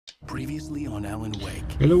Previously on Alan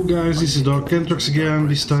Wake. Hello guys, this is Dark Anthrax again,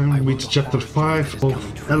 this time with chapter 5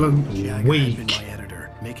 of Alan Wake.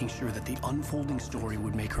 Making sure that the unfolding story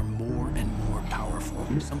would make her more and more powerful.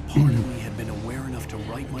 Some part of me had been aware enough to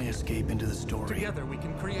write my escape into the story. Together we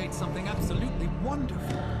can create something absolutely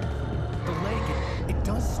wonderful. The lake, it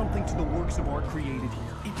does something to the works of art created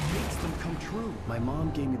here. It makes them come true. My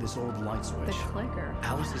mom gave me this old light switch. The clicker.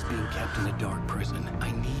 Alice is being kept in a dark prison.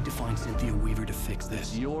 I need to find Cynthia Weaver to fix this.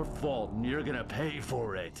 It's your fault and you're gonna pay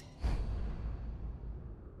for it.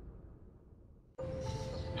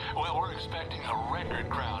 Well, we're expecting a record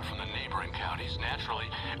crowd from the neighboring counties. Naturally,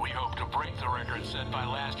 we hope to break the record set by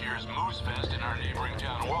last year's Moose Fest in our neighboring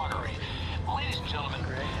town, Watery. Ladies and gentlemen,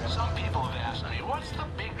 some people have asked me, what's the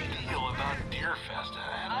big deal about Deer Fest?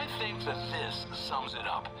 And I think that this sums it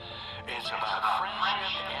up. It's about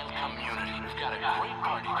friendship and community. We've got a great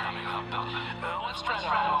party coming up, but let's try to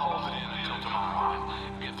hold it in until tomorrow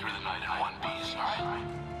and get through the night in one piece, all right?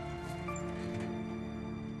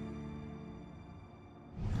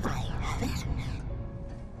 I have it.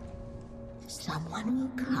 Someone will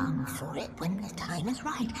come for it when the time is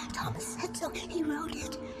right. Thomas said so. He wrote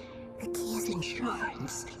it. The key is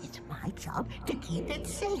insurance. It's my job to keep it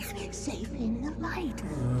safe. Safe in the light.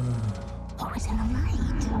 Always in the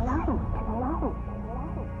light.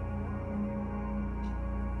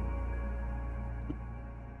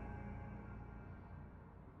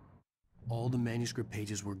 All the manuscript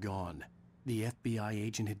pages were gone. The FBI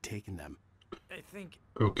agent had taken them. I think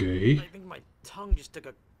my tongue just took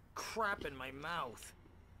a crap in my mouth.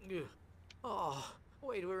 Ugh. Oh,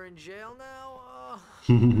 wait, we're in jail now?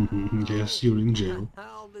 Yes, you're in jail.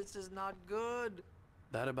 Hell, this is not good.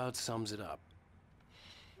 That about sums it up.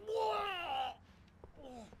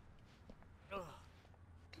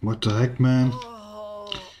 What the heck, man?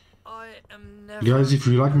 Oh, I am never Guys, if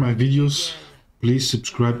you like my videos, again. please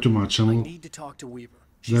subscribe to my I channel. need to talk to Weaver.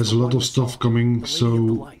 She's There's a the lot one of that stuff saw coming, the lady of the so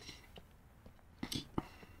light.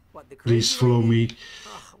 What, the please crazy follow lady? me.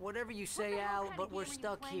 Ugh, whatever you say, Al, but we're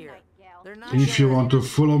stuck here. They're not And if you sharing want to it.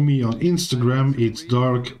 follow me on Instagram, it's And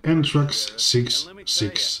let me tell ya,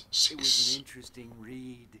 darkanthrax666. it was an interesting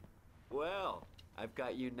read. Well, I've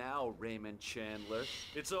got you now, Raymond Chandler.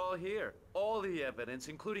 It's all here. All the evidence,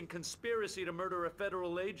 including conspiracy to murder a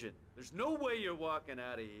federal agent. There's no way you're walking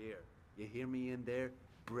out of here. You hear me in there,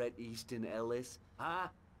 Bret Easton Ellis? Huh?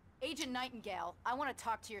 Agent Nightingale, I want to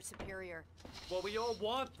talk to your superior. Well, we all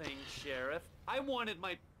want things, Sheriff. I wanted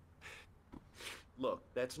my... Look,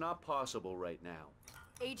 that's not possible right now.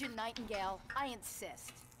 Agent Nightingale, I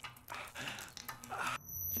insist.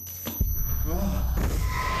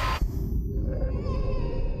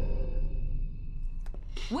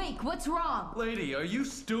 Wake, what's wrong? Lady, are you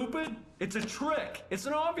stupid? It's a trick. It's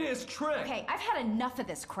an obvious trick. Okay, I've had enough of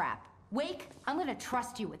this crap. Wake, I'm gonna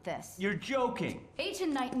trust you with this. You're joking.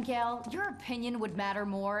 Agent Nightingale, your opinion would matter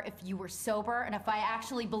more if you were sober and if I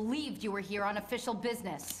actually believed you were here on official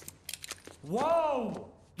business. Whoa!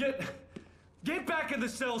 Get back in the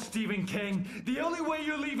cell, Stephen King. The only way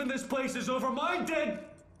you're leaving this place is over my dead...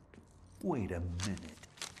 Wait a minute.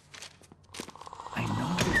 I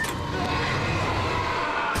know this...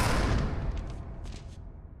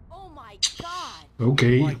 Oh my god!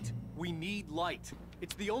 Okay. Light. We need light.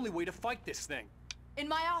 It's the only way to fight this thing. In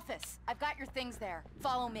my office. I've got your things there.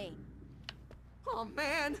 Follow me. Oh,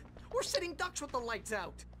 man. We're sitting ducks with the lights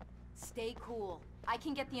out. Stay cool. I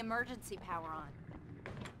can get the emergency power on.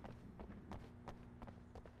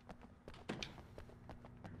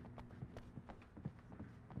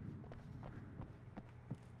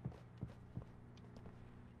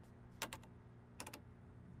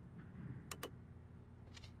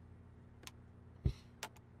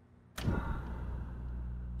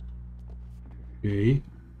 Okay.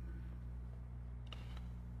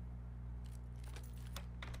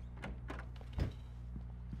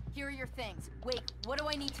 Here are your things. Wait, what do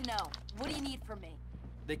I need to know? What do you need from me?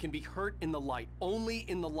 They can be hurt in the light, only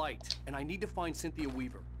in the light. And I need to find Cynthia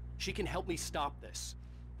Weaver. She can help me stop this.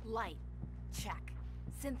 Light. Check.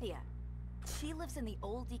 Cynthia. She lives in the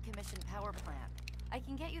old decommissioned power plant. I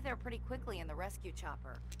can get you there pretty quickly in the rescue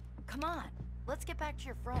chopper. Come on, let's get back to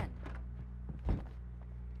your friend.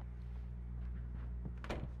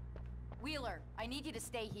 Wheeler, I need you to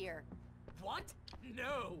stay here. What?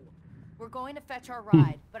 No. We're going to fetch our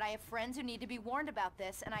ride, but I have friends who need to be warned about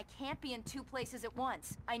this, and I can't be in two places at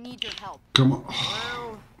once. I need your help. Come on.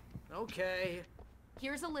 Well, okay.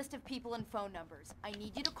 Here's a list of people and phone numbers. I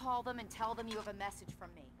need you to call them and tell them you have a message from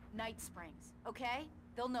me. Night Springs, okay?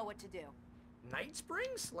 They'll know what to do. Night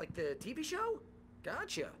Springs? Like the TV show?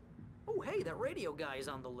 Gotcha. Oh, hey, that radio guy is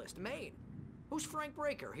on the list. Maine. Who's Frank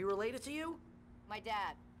Breaker? He related to you? My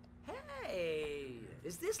dad. Hey,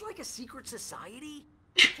 is this like a secret society?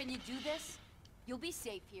 Can you do this? You'll be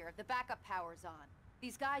safe here if the backup power's on.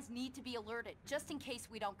 These guys need to be alerted, just in case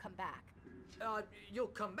we don't come back. You'll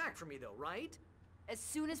come back for me though, right? As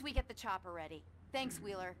soon as we get the chopper ready. Thanks,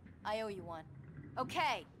 Wheeler. I owe you one.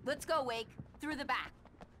 Okay, let's go, Wake. Through the back.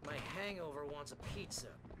 My hangover wants a pizza.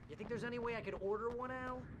 You think there's any way I could order one,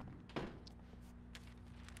 Al?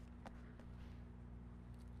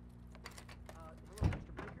 Hello,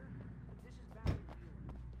 Mr. Baker. This is back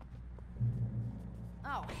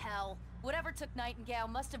Oh, hell. Whatever took Nightingale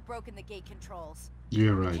must have broken the gate controls.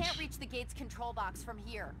 You're We right. can't reach the gate's control box from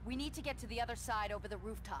here. We need to get to the other side over the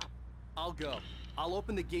rooftop. I'll go. I'll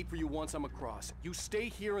open the gate for you once I'm across. You stay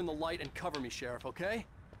here in the light and cover me, Sheriff, okay?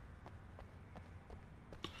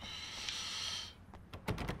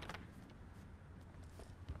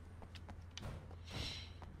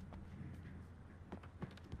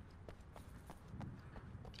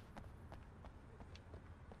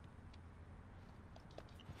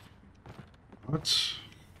 What?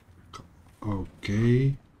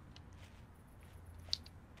 Okay.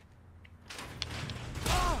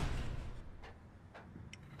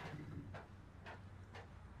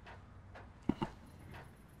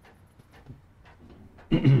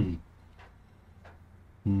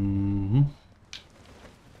 Mm-hmm.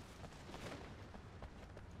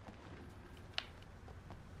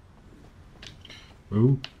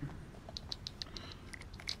 Oh.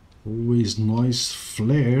 Always nice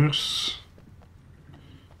flares.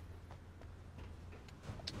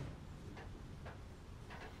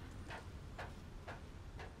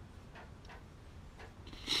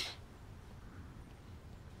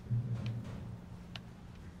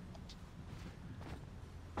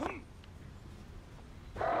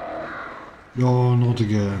 Oh, not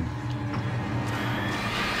again.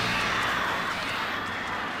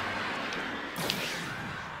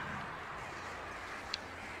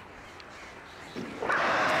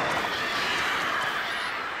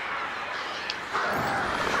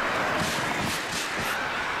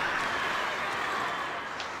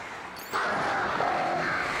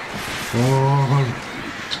 Oh.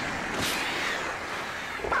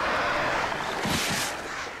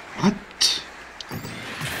 What?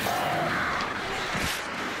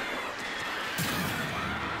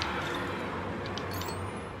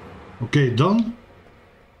 Okay, done.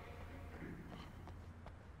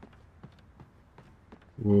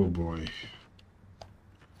 Oh boy.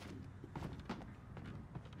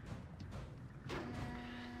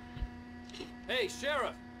 Hey,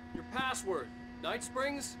 Sheriff! Your password. Night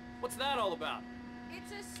Springs? What's that all about?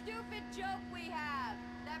 It's a stupid joke we have.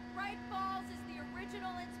 That Bright Falls is the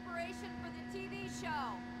original inspiration for the TV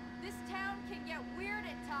show. This town can get weird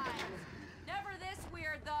at times. Never this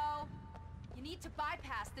weird, though. You need to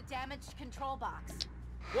bypass the damaged control box.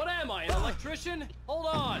 What am I, an electrician? Hold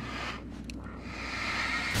on!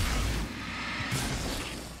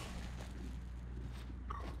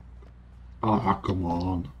 Ah, come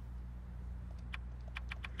on.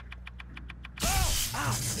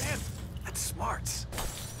 Ah, damn! That's smarts.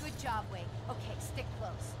 Good job, Wake. Okay, stick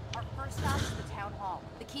close. Our first stop is the town hall.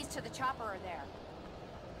 The keys to the chopper are there.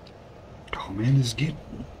 Oh man, this game.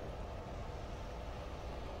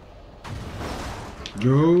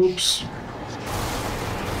 Oops.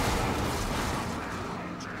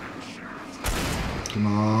 Come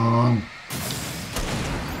on.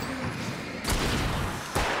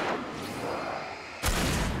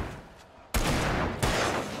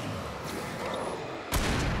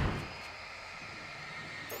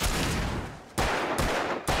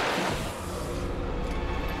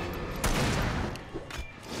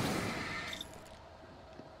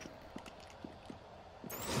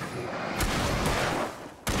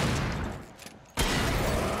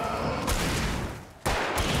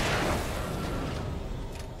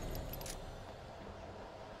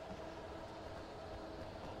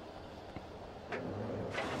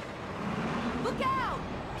 Look out!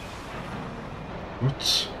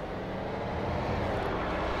 What?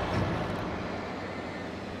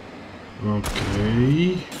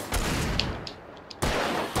 Okay.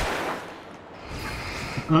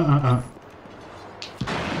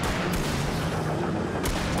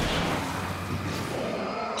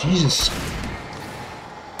 Jesus.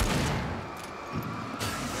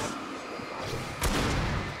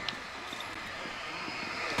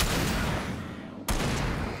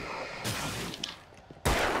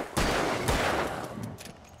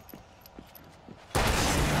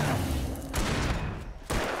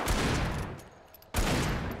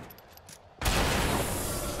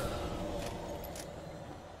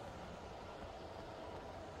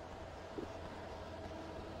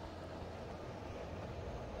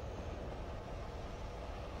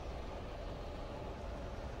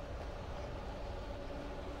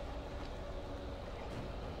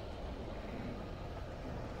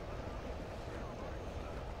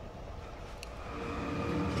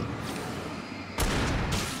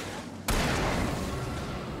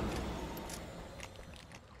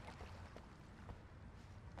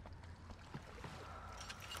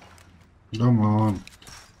 Come on.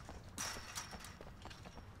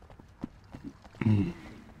 And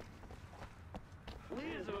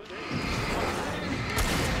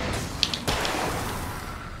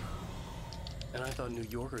I thought New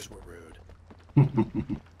Yorkers were rude.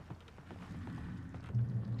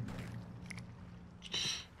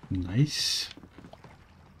 Nice.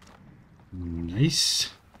 Nice.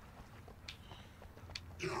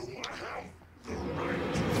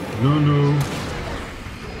 No, no.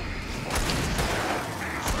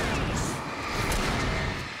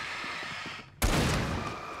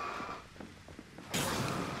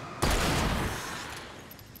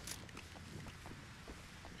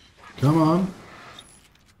 Come on.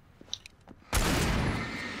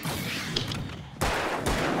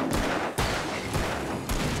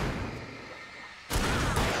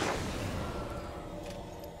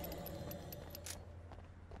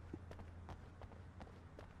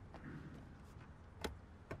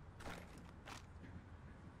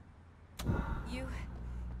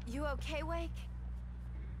 You okay, Wake?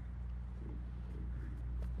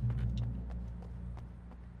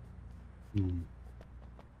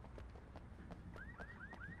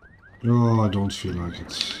 Oh, I don't feel like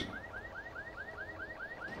it.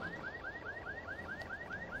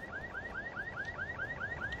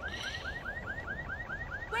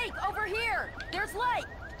 Wake, over here! There's light!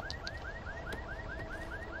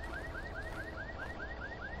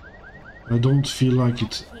 I don't feel like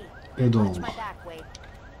it at all. Watch my back, Wake.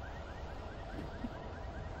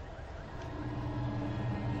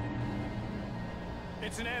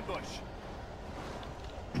 It's an ambush.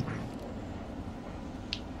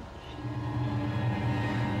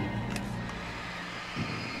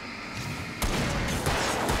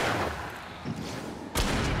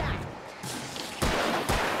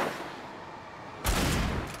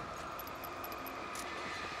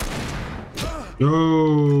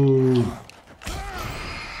 Oh,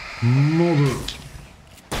 mother.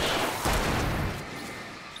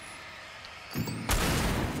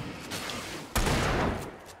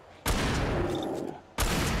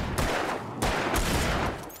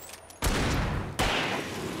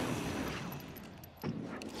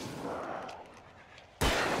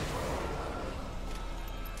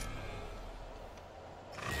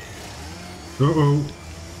 Uh-oh.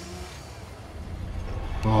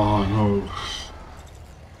 Oh no.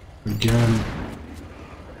 Again.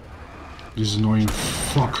 This annoying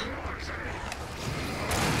fuck.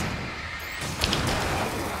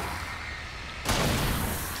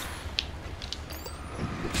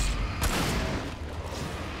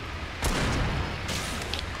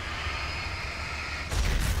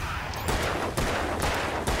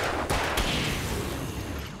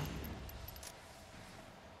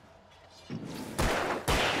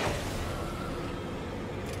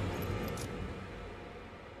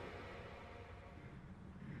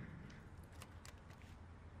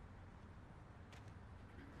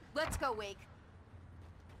 Let's go, Wake.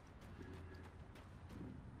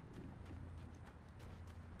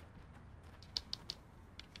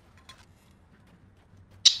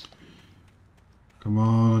 Come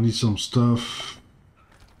on, I need some stuff.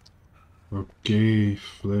 Okay,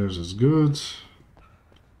 flares is good.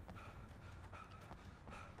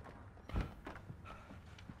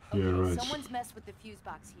 Okay, Yeah, right. someone's messed with the fuse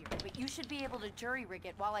box here, but you should be able to jury rig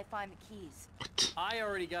it while I find the keys. What? I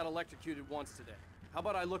already got electrocuted once today. How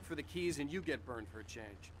about I look for the keys and you get burned for a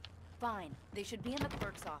change? Fine. They should be in the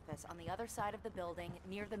clerk's office on the other side of the building,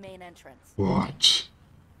 near the main entrance. What?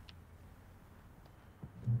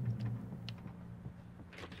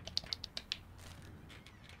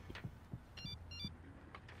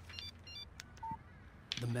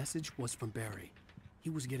 The message was from Barry. He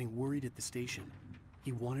was getting worried at the station.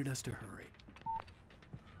 He wanted us to hurry.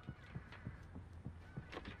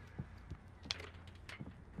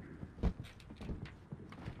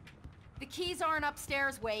 The keys aren't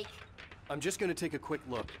upstairs, Wake. I'm just gonna take a quick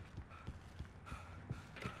look.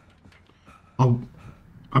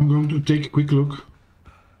 I'm going to take a quick look.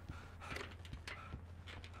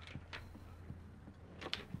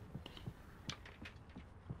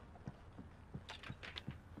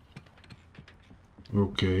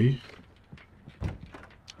 Okay.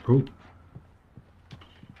 Oh.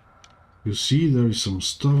 You see, there is some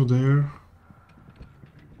stuff there.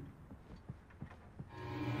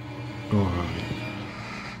 Alright.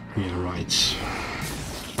 Yeah, right.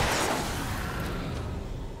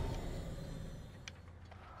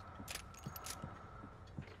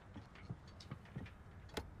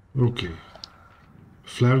 Okay.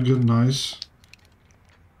 Flare gun, nice.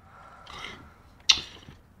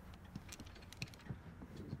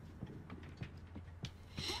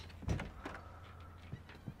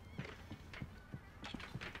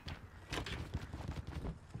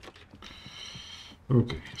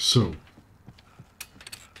 Okay, so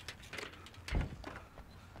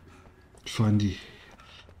find the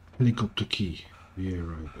helicopter key. Yeah,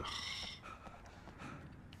 right. Ugh.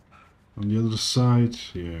 On the other side.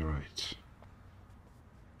 Yeah, right.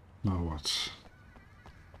 Now what?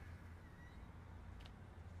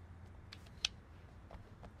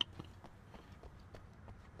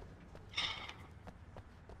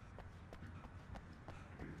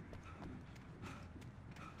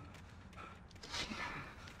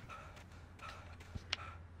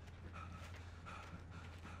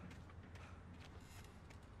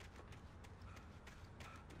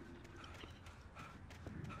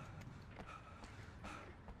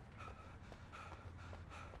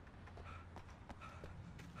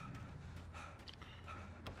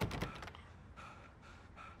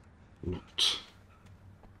 Locked.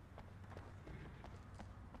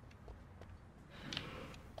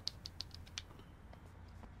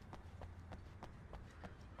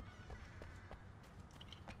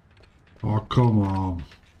 Oh, come on.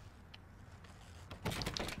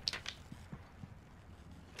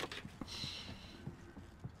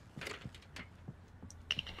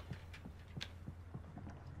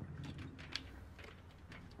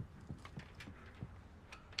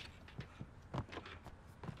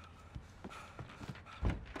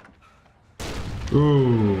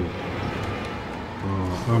 Oh.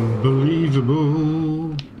 Oh,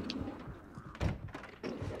 unbelievable.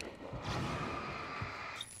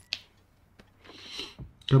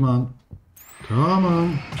 Come on. Come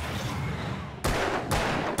on.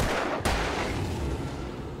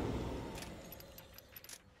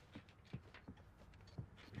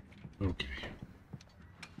 Okay.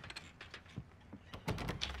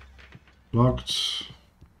 Locked.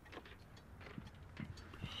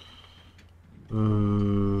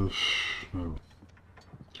 No.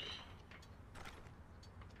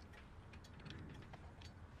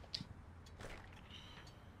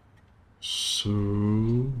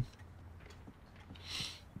 So...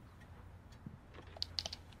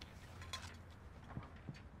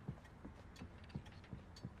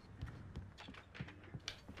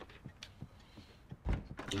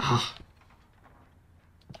 Ah.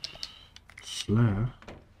 Flare.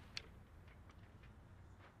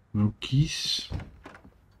 No keys.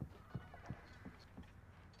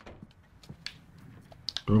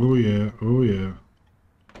 Oh yeah, oh yeah.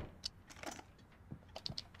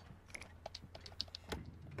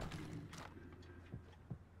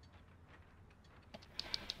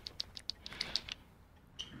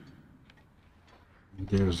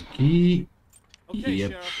 There's the key. Okay,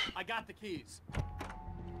 Yep. Sheriff, I got the keys.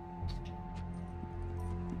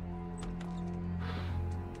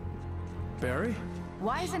 Barry?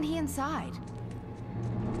 Why isn't he inside?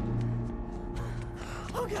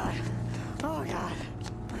 Oh God! Oh God!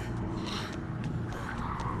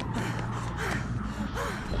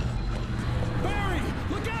 Barry!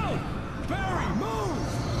 Look out! Barry, move!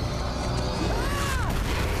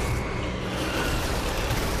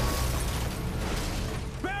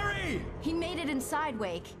 Barry! He made it inside,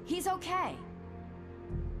 Wake. He's okay.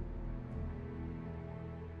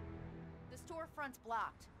 The storefront's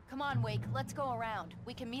blocked. Come on, Wake. Let's go around.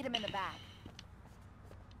 We can meet him in the back.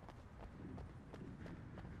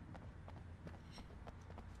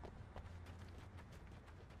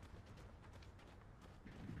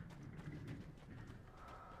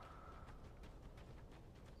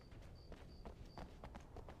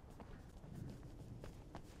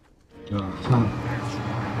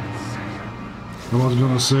 I was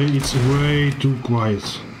gonna say it's way too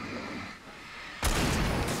quiet.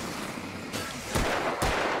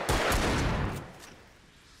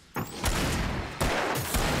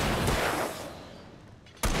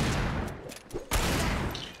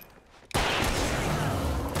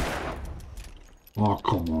 Oh,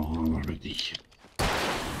 come on already.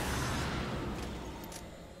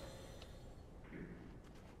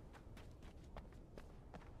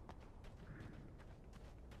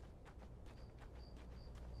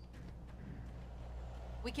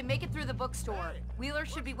 We can make it through the bookstore. Wheeler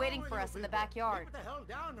should be waiting for us in the backyard. Keep the hell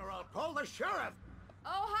down or I'll call the sheriff!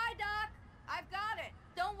 Oh, hi, Doc. I've got it.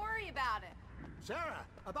 Don't worry about it. Sarah,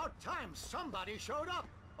 about time somebody showed up.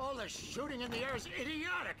 All this shooting in the air is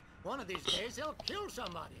idiotic. One of these days they'll kill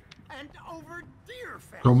somebody. And over deer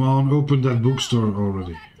fence. Come on, open that bookstore Go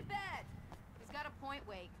already. back to bed. He's got a point,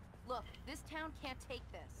 Wake. Look, this town can't take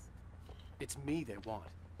this. It's me they want.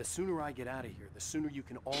 The sooner I get out of here, the sooner you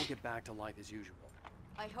can all get back to life as usual.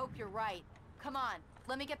 I hope you're right. Come on,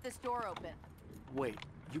 let me get this door open. Wait,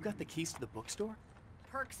 you got the keys to the bookstore?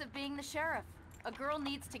 Perks of being the sheriff. A girl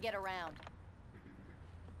needs to get around.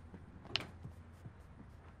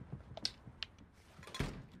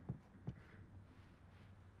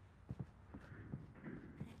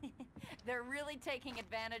 They're really taking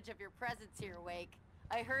advantage of your presence here, Wake.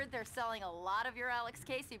 I heard they're selling a lot of your Alex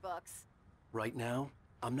Casey books. Right now,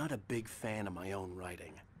 I'm not a big fan of my own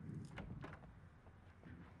writing.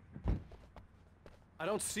 I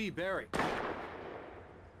don't see Barry.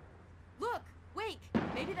 Look! Wake!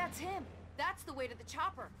 Maybe that's him. That's the way to the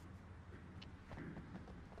chopper.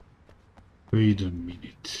 Wait a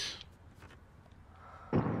minute.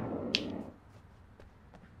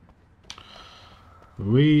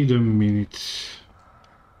 Wait a minute.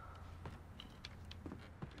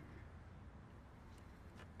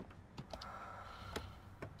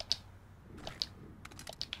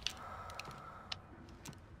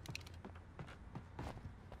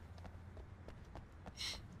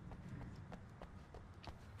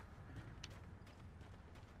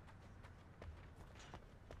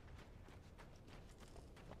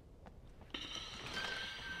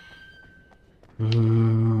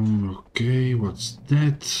 Okay, what's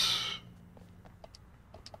that?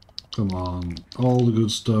 Come on, all the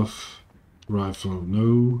good stuff. Rifle,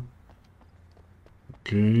 no.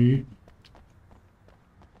 Okay.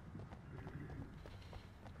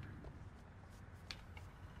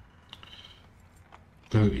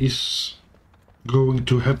 There is going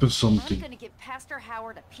to happen something. I'm gonna give Pastor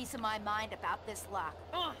Howard a piece of my mind about this lock.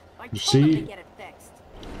 Ugh, I You told him see? to get it fixed.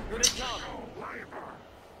 Here they come.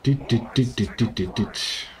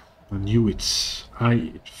 I knew it.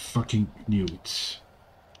 I fucking knew it.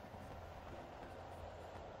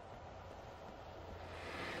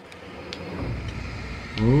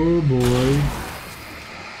 Oh boy.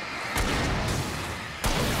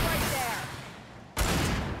 Right there.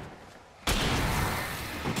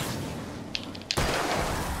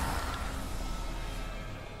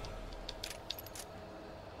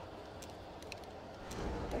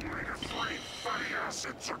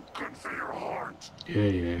 Yeah,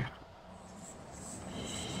 yeah.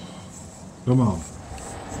 Come on.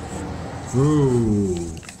 Oh.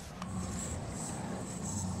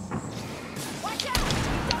 Watch out!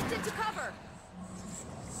 He ducked into cover.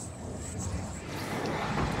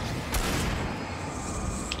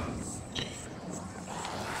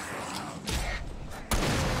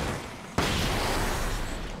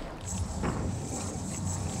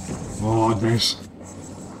 Oh, nice.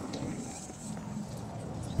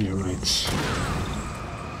 You're right.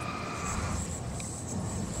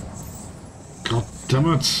 God damn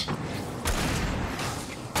it.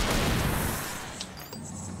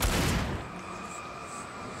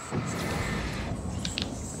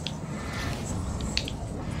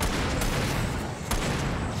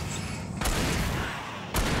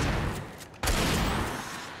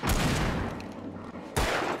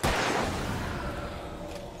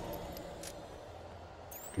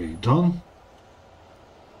 Okay, done.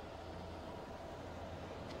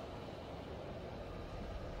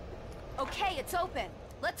 Okay, it's open.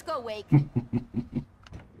 Let's go, Wake.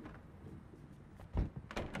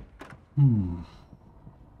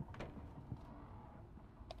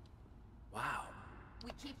 Wow.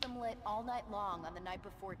 We keep them lit all night long on the night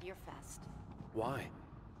before Deerfest. Why?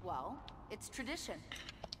 Well, it's tradition.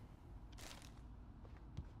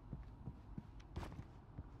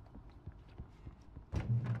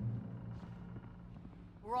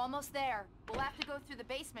 We're almost there. We'll have to go through the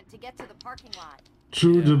basement to get to the parking lot.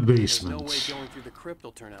 Through the There's no basement. way going through the crypt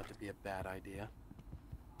will turn out to be a bad idea.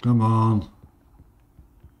 Come on.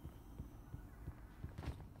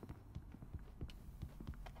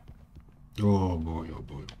 Oh boy, oh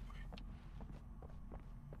boy, oh boy.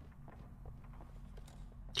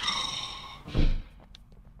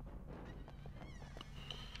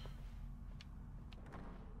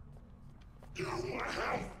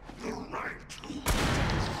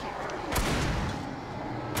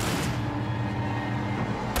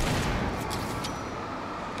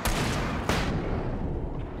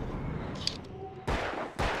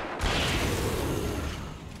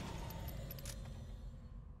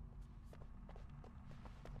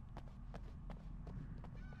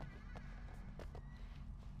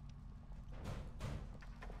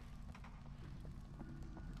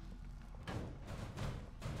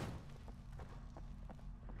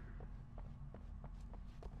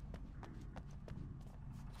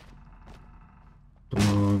 Come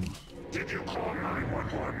on.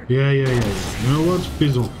 Yeah. You know what?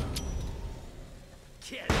 Piss off.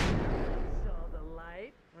 Saw the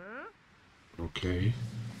light, huh? Okay.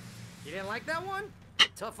 You didn't like that one?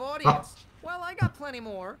 Tough audience. Well, I got plenty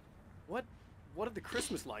more. What are the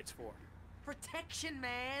Christmas lights for? Protection,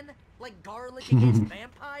 man. Like garlic against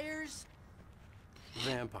vampires.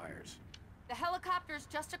 Vampires. The helicopter's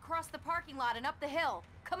just across the parking lot and up the hill.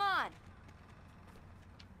 Come on.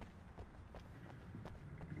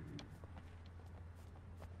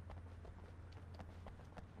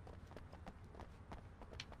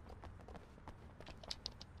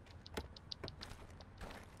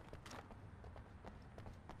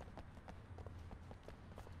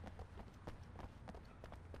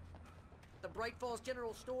 Bright Falls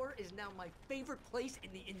General Store is now my favorite place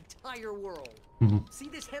in the entire world. See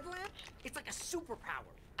this headlamp? It's like a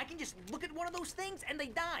superpower. I can just look at one of those things and they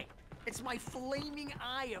die. It's my flaming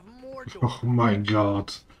eye of Mordor. Oh my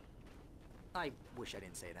god. I wish I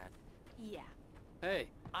didn't say that. Yeah. Hey,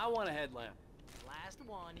 I want a headlamp. Last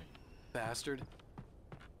one. Bastard.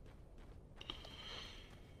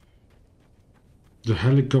 The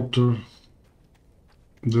helicopter.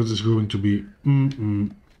 That is going to be.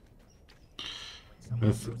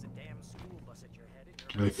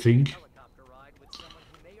 I think.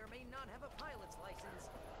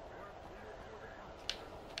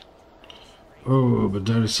 Oh, but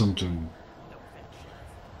there is something.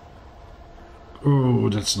 Oh,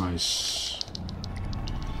 that's nice.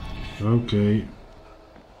 Okay.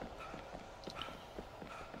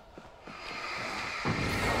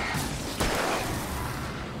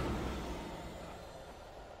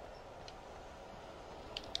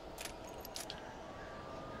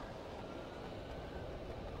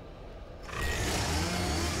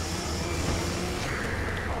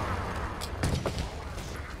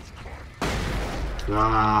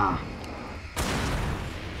 Ah.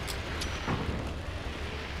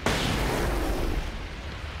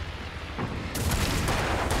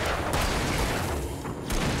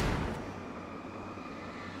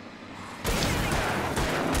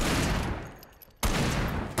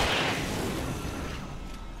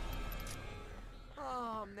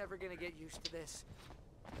 Oh, I'm never gonna get used to this.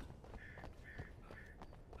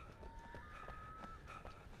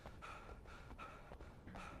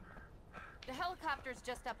 The helicopter's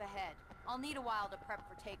just up ahead. I'll need a while to prep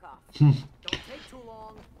for takeoff. Don't take too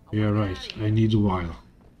long. Yeah, right. I need a while.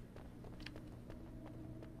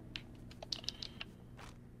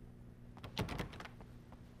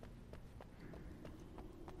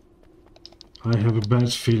 I have a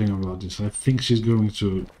bad feeling about this. I think she's going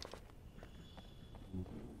to...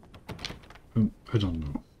 I don't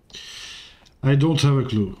know. I don't have a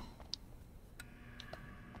clue.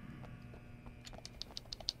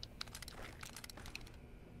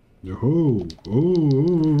 Oh,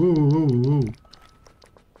 oh.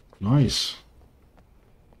 Nice.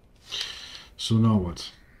 So now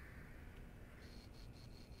what?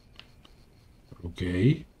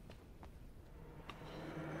 Okay.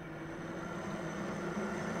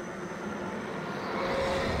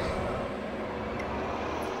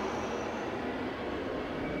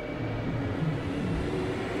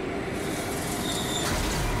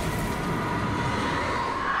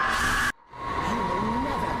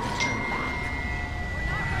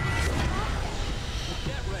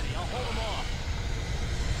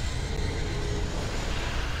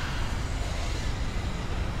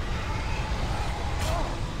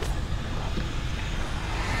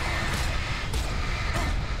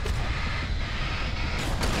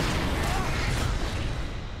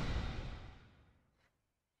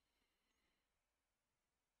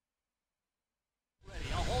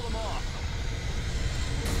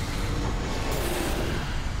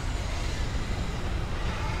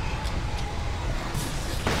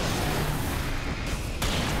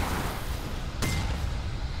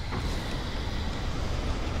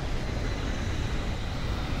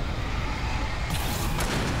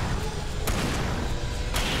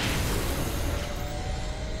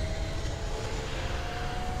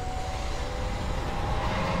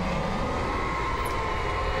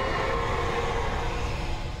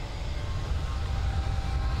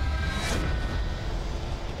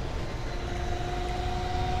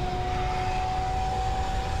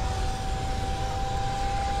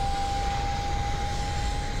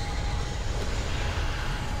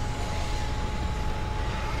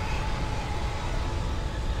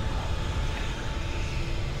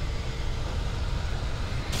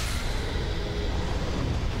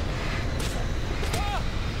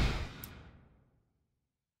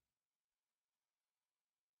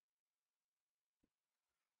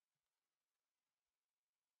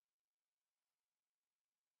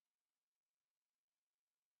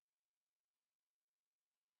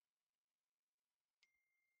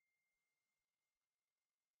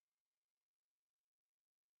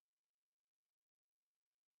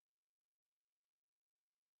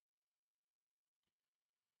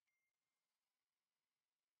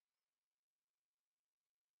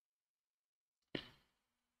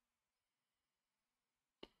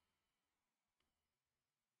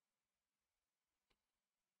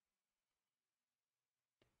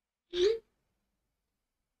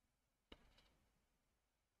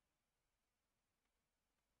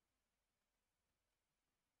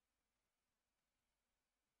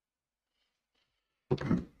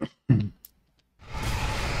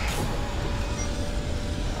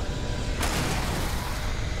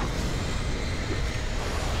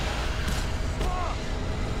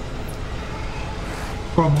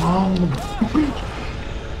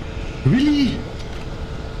 Really?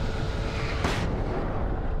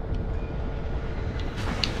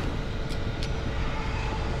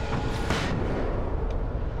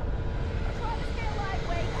 Try to stay alive,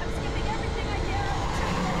 Wade. I'm skipping everything I dare on the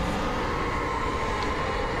checklist.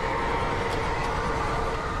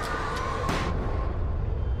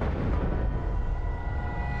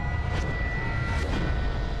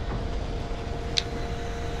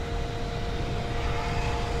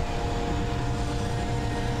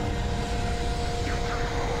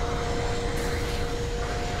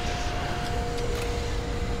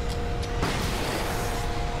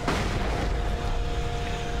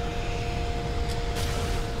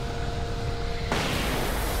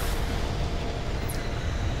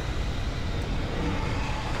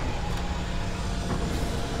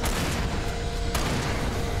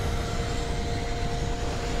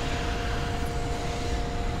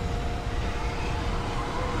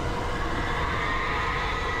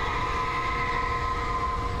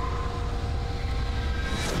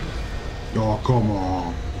 Oh, come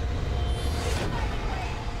on.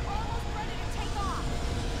 Almost ready to take off.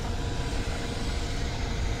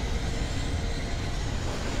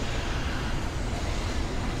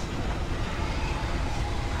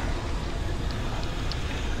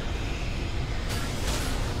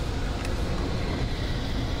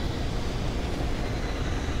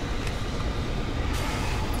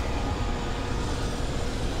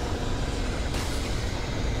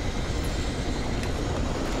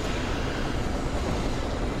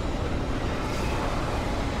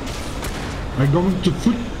 I'm going to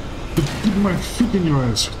put my foot in your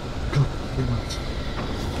ass. God damn it.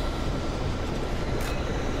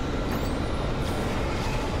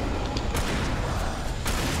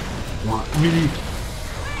 What? Really?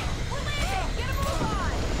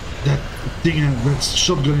 That thing, that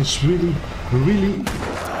shotgun is really, really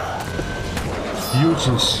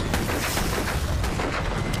useless.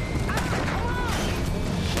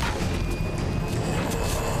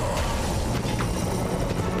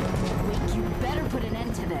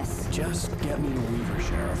 Just get me to Weaver,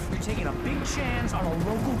 Sheriff. You're taking a big chance on a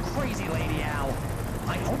local crazy lady, Al.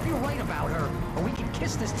 I hope you're right about her, or we can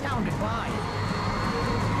kiss this town goodbye.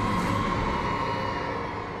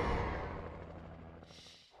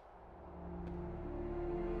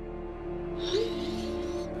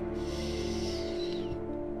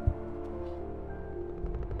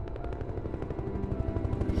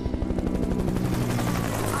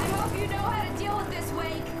 I hope you know how to deal with this,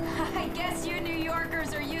 Wake. I guess you New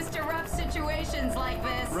Yorkers are used to rough situations like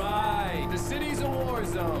this. Right, the city's a war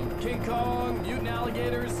zone. King Kong, mutant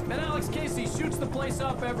alligators, and Alex Casey shoots the place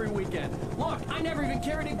up every weekend. Look, I never even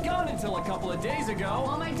carried a gun until a couple of days ago.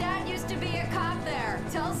 Well, my dad used to be a cop there.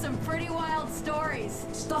 Tells some pretty wild stories.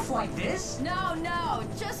 Stuff like this? No,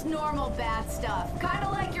 just normal bad stuff. Kinda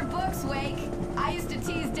like your books, Wake. I used to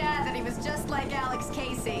tease Dad that he was just like Alex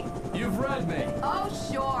Casey. You've read me. Oh,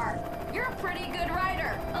 sure. You're a pretty good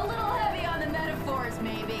writer. A little heavy on the metaphors,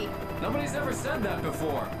 maybe. Nobody's ever said that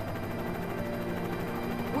before.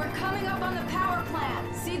 We're coming up on the power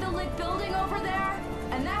plant. See the lit building over there?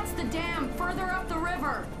 And that's the dam further up the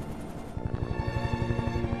river.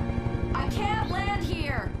 I can't land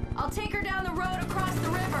here. I'll take her down the road across the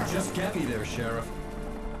river. Just get me there, Sheriff.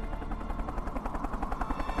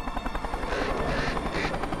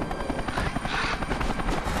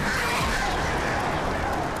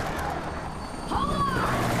 Hold on!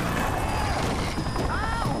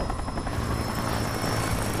 Ow!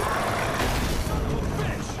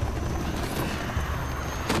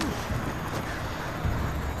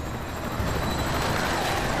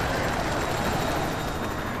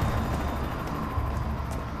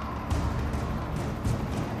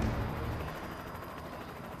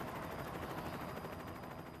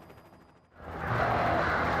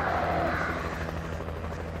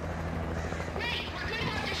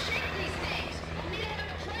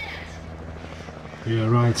 Yeah,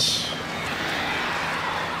 right.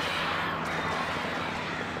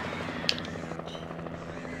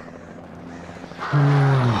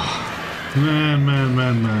 Oh, man.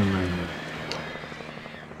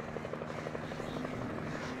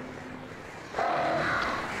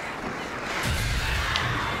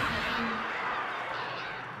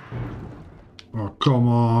 Oh, come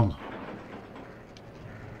on.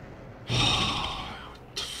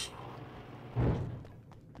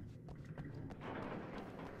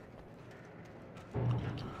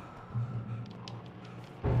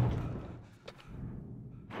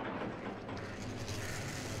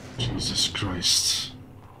 Jesus Christ.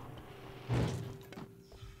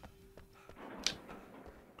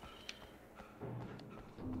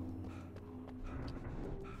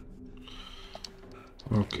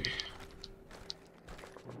 Okay.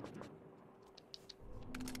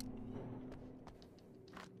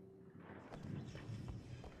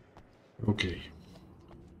 Okay.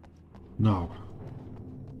 Now.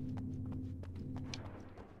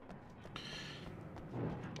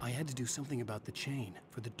 I had to do something about the chain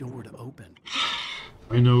for the door to open.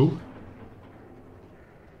 I know.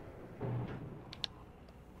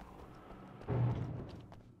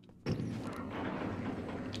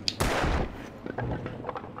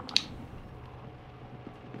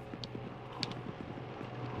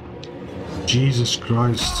 Jesus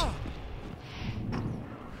Christ.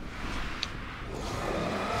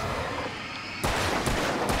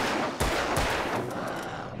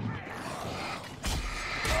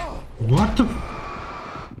 What the...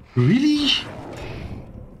 Really?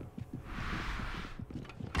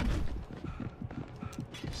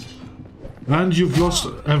 And you've lost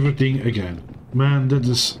everything again. Man,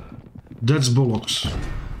 that's bollocks.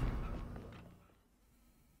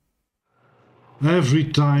 Every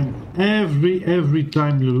time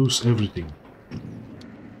you lose everything.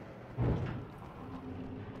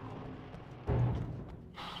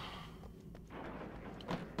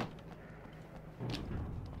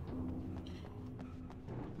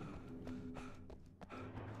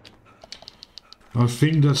 I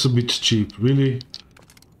think that's a bit cheap, really.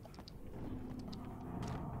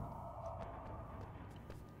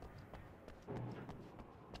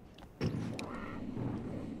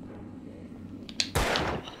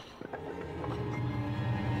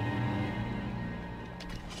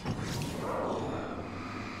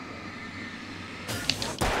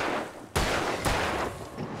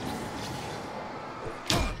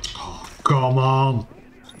 Come on.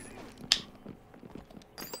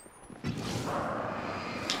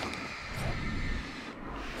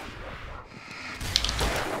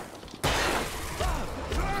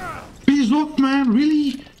 Piece off, man,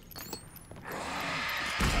 really?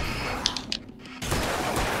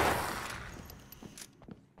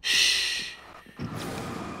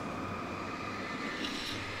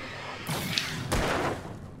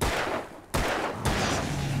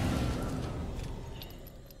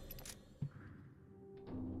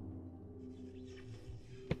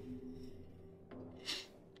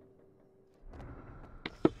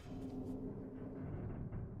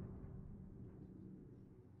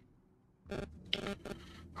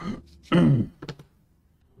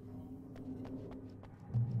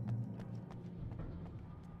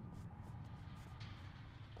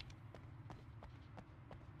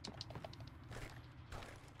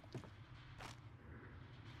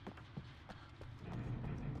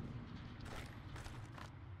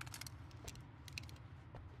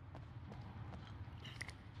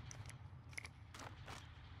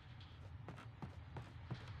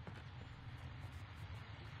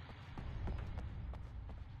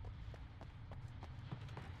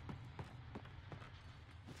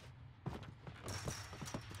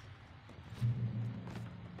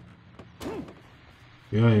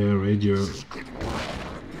 Yeah, radio.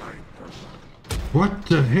 What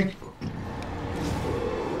the heck?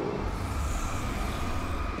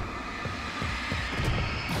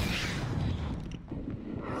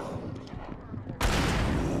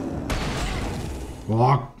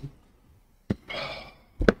 What?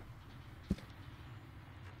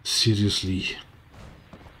 Seriously.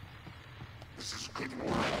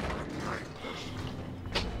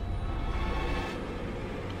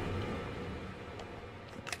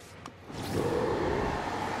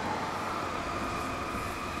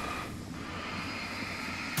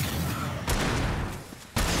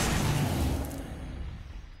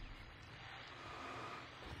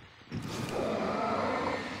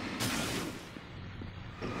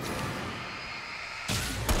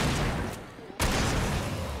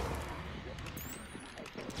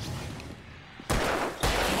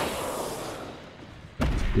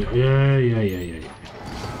 Yeah.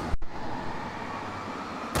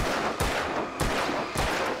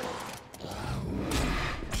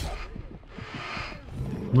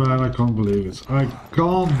 Man, I can't believe it. I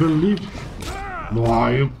can't believe... Why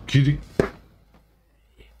are you kidding?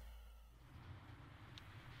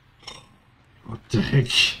 What the heck?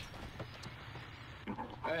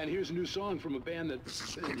 And here's a new song from a band that...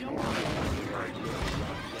 Couldn't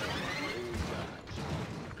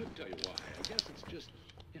tell you why. I guess it's just,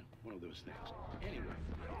 you know, one of those things. Anyway.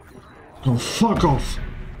 Oh, fuck off.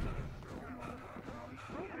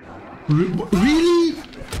 Really?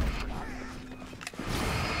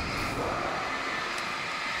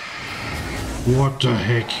 What the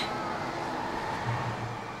heck?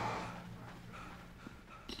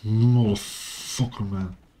 Motherfucker,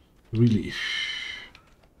 man. Really?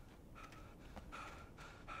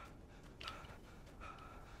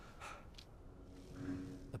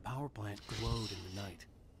 power plant glowed in the night.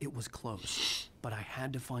 It was close, but I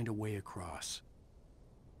had to find a way across.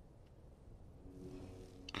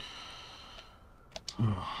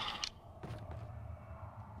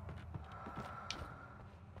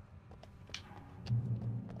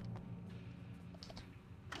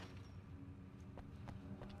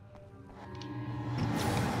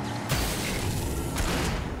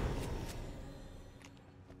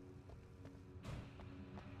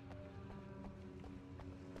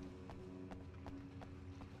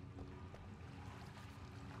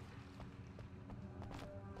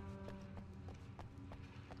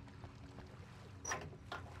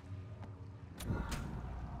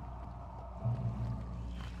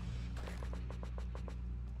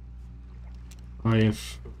 I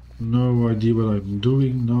have no idea what I'm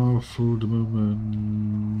doing now for the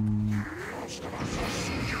moment.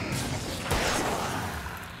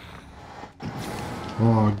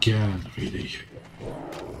 Oh, again, really.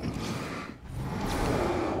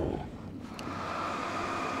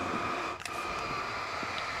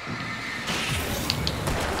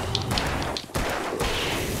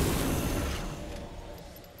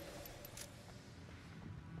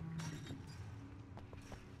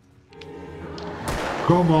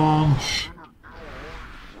 Come on.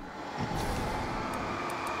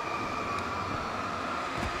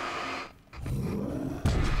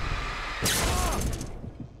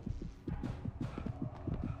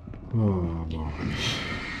 Oh boy.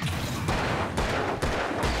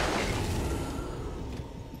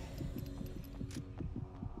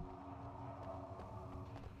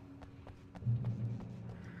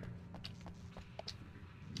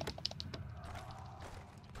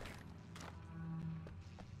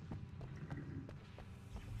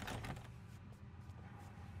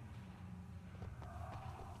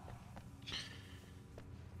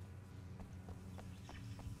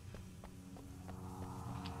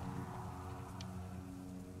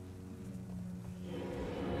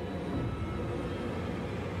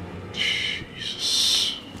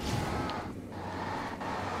 Jesus.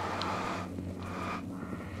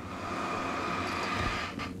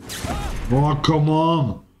 Oh, come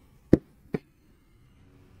on.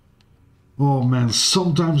 Oh man,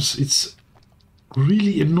 sometimes it's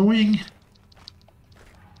really annoying.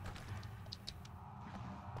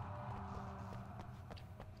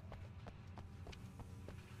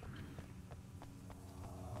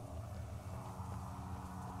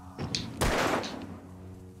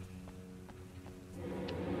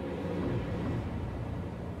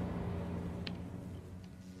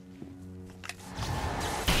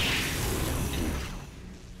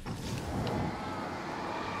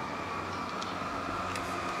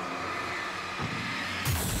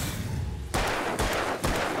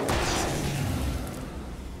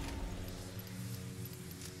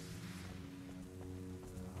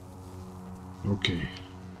 Okay.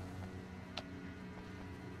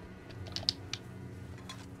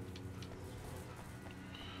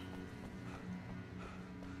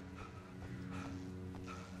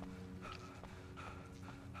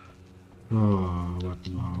 Oh, what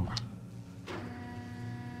now?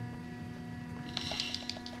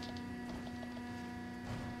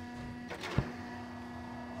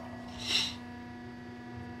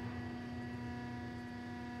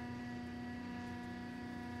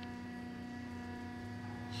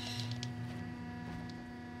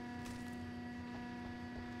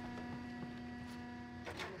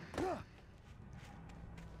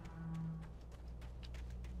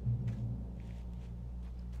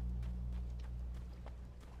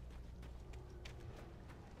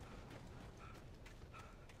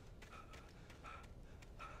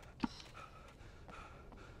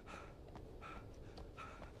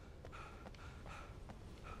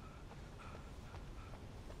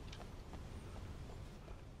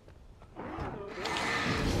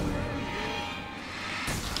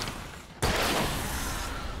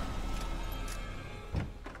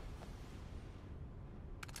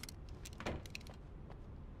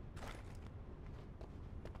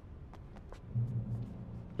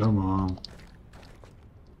 Come on.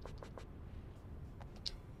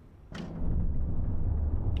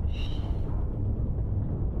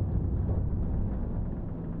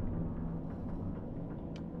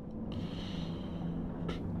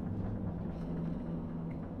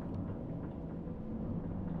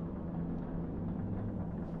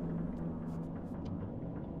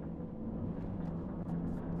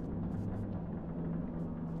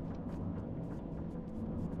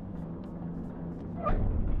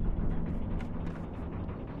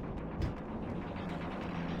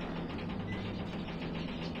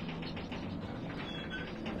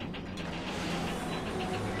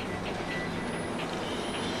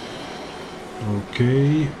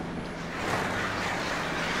 Okay.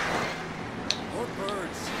 More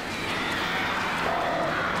birds.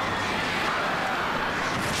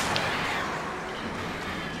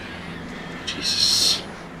 Jesus.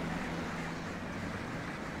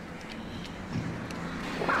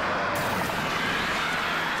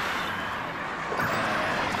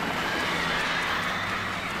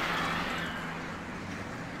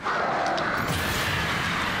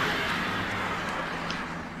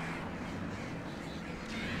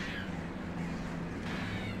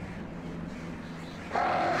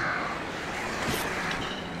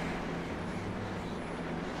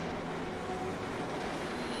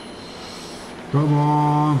 Come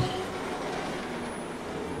on.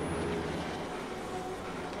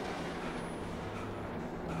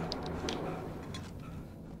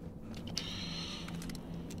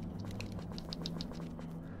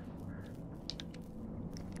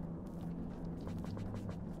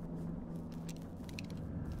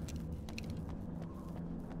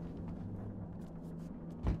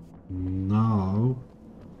 Now.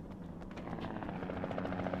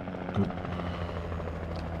 Good.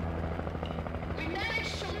 We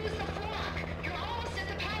managed to lose the flock. You're almost at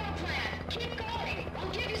the power plant. Keep going.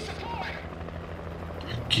 We'll give you support.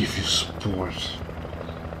 Give you support.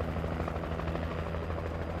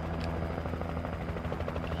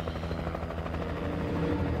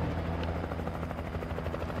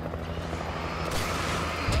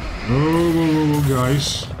 Oh,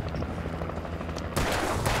 guys.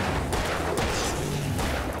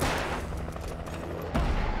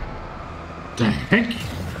 The heck?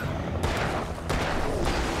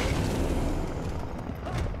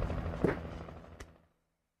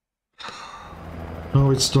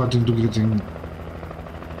 Oh, it's starting to get in.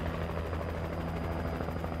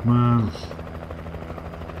 Man.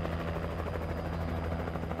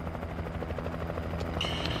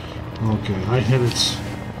 Okay, I had it.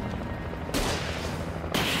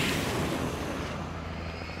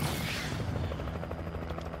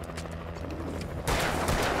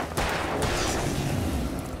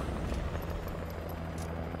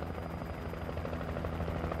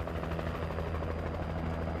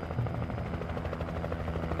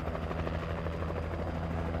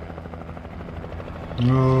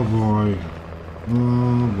 Oh boy.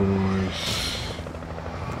 Oh boy.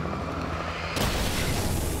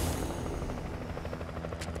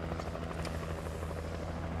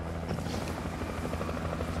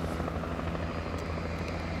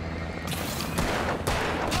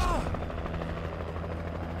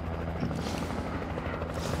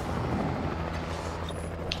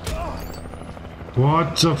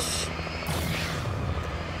 What the f...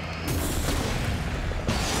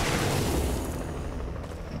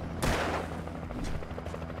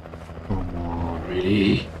 Come on,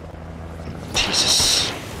 really?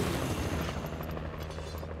 Jesus.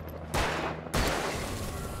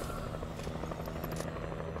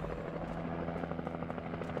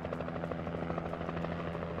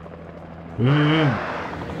 Yeah.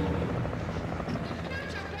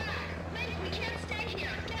 We can't stay here.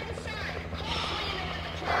 Get inside. Call us when you know what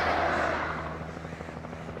the plan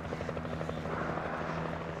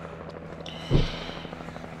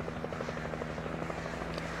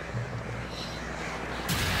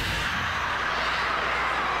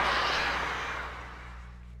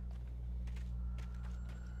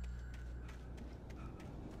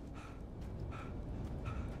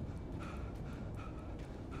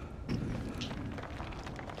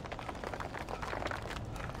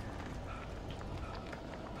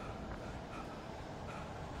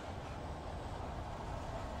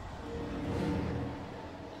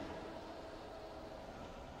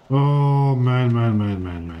Oh, man.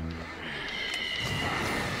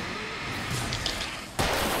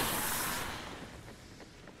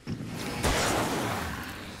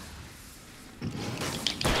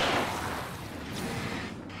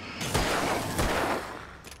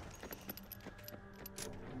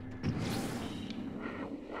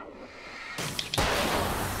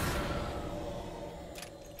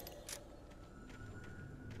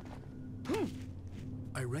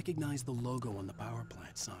 I recognized the logo on the power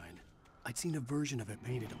plant sign. I'd seen a version of it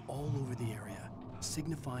painted all over the area,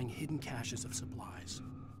 signifying hidden caches of supplies.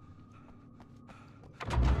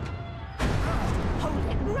 Hold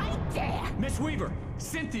it right there! Miss Weaver,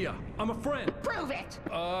 Cynthia, I'm a friend. Prove it!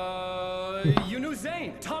 You knew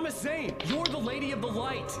Zane, Thomas Zane. You're the Lady of the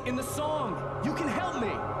Light in the song. You can help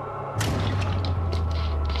me.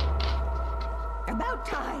 About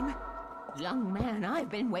time. Young man, I've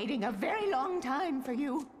been waiting a very long time for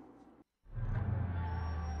you.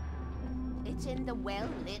 It's in the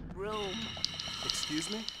well-lit room. Excuse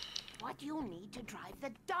me? what you'll need to drive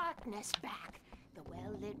the darkness back. The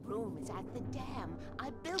well-lit room is at the dam. I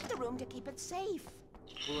built the room to keep it safe.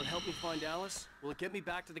 Will it help me find Alice? Will it get me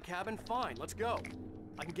back to the cabin? Fine, let's go.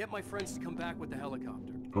 I can get my friends to come back with the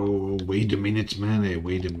helicopter. Oh, wait a minute, man. Hey,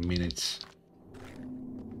 wait a minute.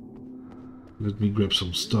 Let me grab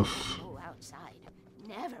some stuff. Go outside.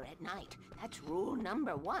 Never at night. That's rule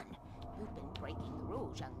number 1. You've been breaking the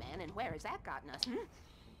rules, young man, and where has that gotten us, Oh,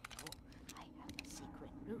 I have a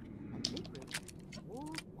secret route. A big route.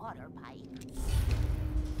 Old water pipe.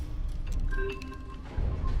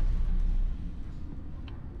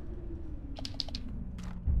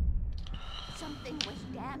 Something was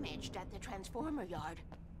damaged at the transformer yard.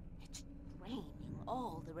 It's draining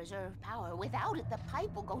all the reserve power. Without it, the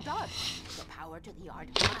pipe will go dark. The power to the yard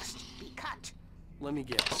must be cut. Let me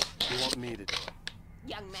guess. You want me to do it?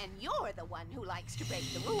 Young man, you're the one who likes to break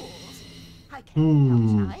the rules. I can't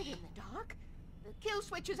be outside in the dark. The kill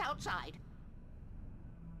switch is outside.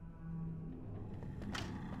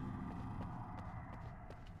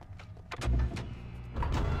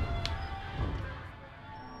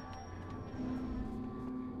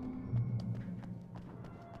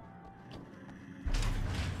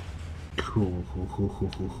 Cool.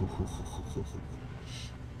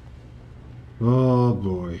 Oh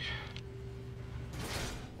boy.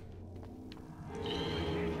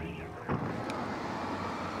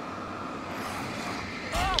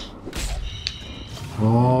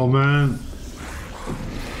 Oh man.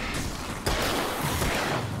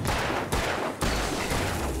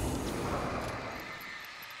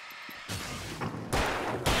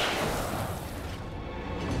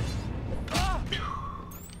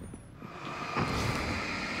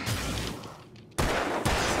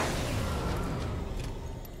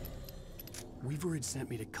 Weaver had sent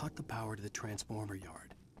me to cut the power to the transformer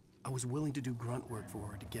yard. I was willing to do grunt work for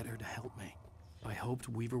her to get her to help me. I hoped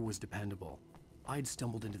Weaver was dependable. I'd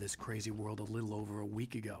stumbled into this crazy world a little over a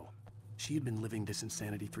week ago. She had been living this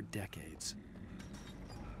insanity for decades.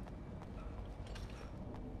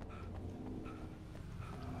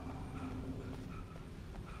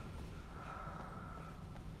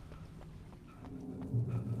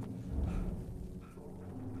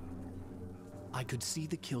 I could see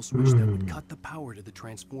the kill switch that would cut the power to the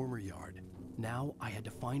transformer yard. Now I had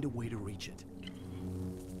to find a way to reach it.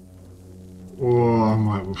 Oh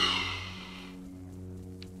my.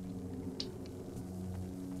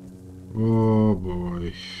 Oh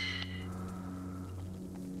boy.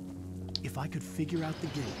 If I could figure out the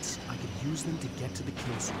gates, I could use them to get to the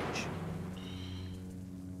kill switch.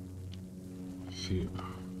 Fear.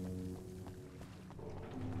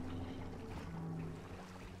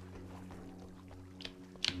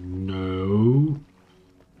 No.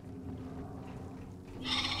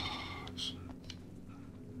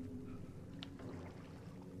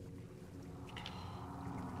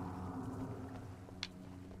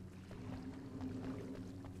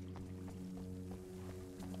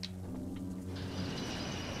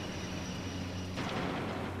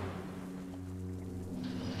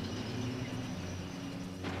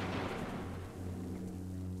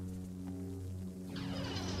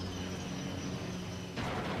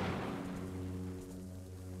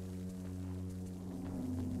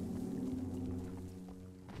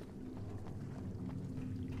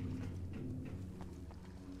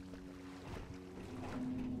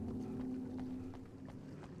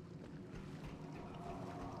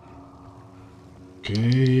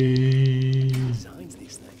 Okay. Designs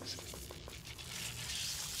these things.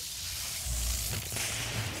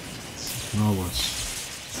 Now what?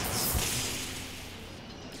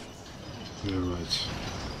 Yeah, right.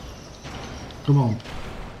 Come on.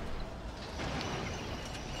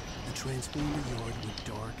 The transformer yard went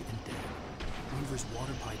dark and dead. Weaver's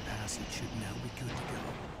water pipe passage should now be good to go.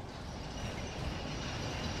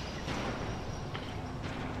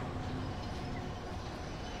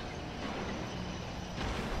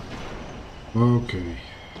 Okay.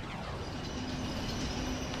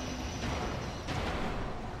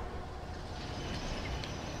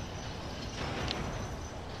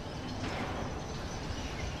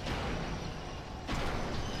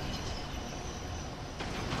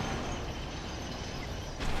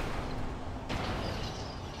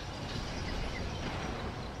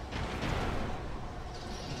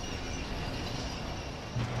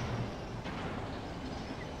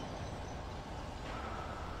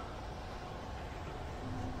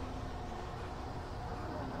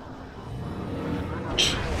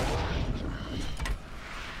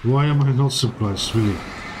 Why am I not surprised, really?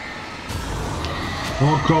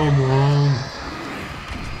 Oh, come on!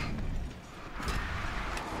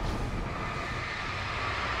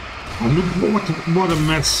 Oh, look, what a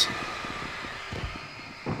mess!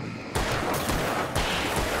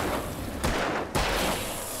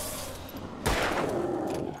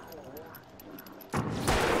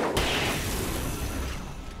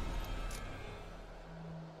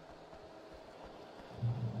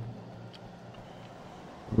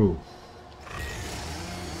 Oh.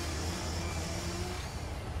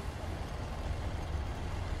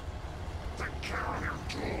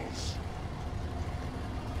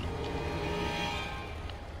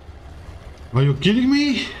 Are you kidding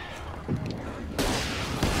me?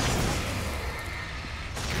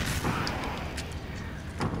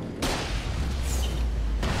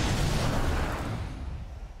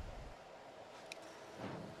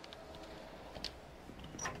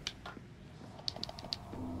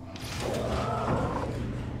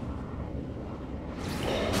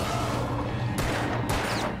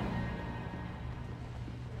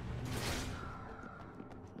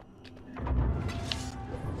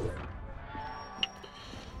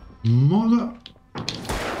 Mother.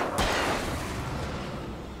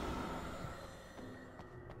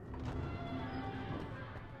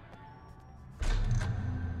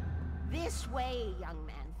 This way, young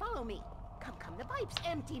man. Follow me. Come, come. The pipe's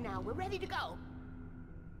empty now. We're ready to go.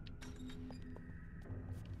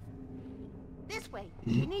 This way.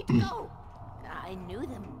 We need to go. I knew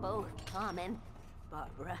them both, Tom and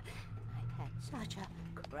Barbara. I had such a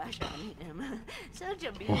crush on him. Such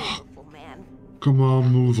a beautiful man. Come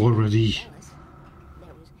on, move already.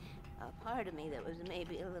 There was a part of me that was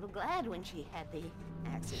maybe a little glad when she had the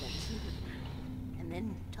accident. And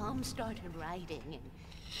then Tom started writing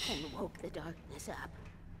and woke the darkness up.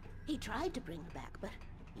 He tried to bring her back, but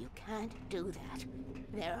you can't do that.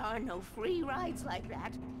 There are no free rides like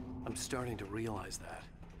that. I'm starting to realize that.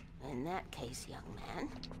 In that case, young man,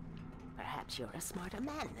 perhaps you're a smarter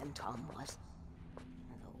man than Tom was.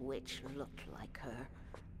 The witch looked like her,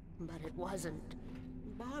 but it wasn't.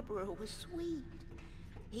 Barbara was sweet.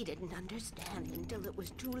 He didn't understand until it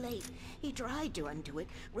was too late. He tried to undo it,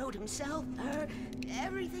 wrote himself, her,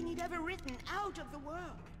 everything he'd ever written out of the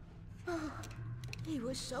world. Oh, he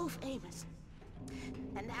was so famous.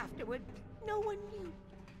 And afterward, no one knew.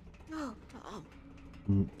 Oh, Tom.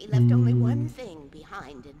 He left only one thing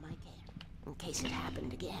behind in my care, in case it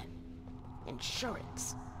happened again.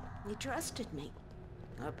 Insurance. He trusted me.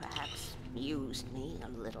 Or perhaps used me a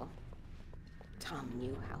little. Tom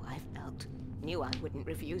knew how I felt. Knew I wouldn't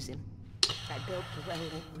refuse him. I built the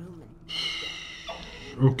well-lit room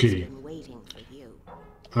and Okay. he's been waiting for you.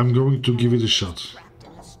 I'm going to give it a shot. Trapped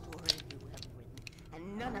in a story you have written,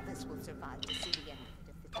 and none of us will survive to see the end of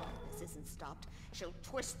it if the darkness isn't stopped. She'll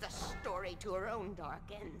twist the story to her own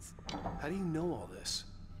dark ends. How do you know all this?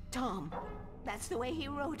 Tom, that's the way he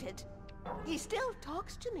wrote it. He still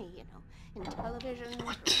talks to me, you know, in television,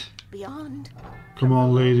 beyond. Come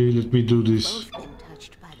on, lady, let me do this. Both been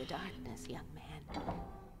touched by the darkness, young man.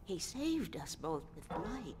 He saved us both with the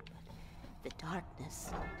light, but the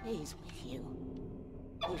darkness stays with you.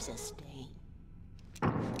 Leaves a stain.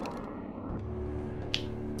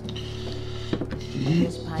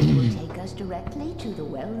 This pipe will take us directly to the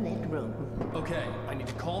well-lit room. Okay, I need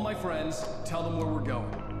to call my friends, tell them where we're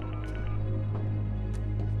going.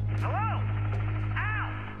 Hello?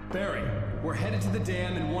 Al! Barry, we're headed to the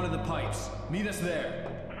dam in one of the pipes. Meet us there.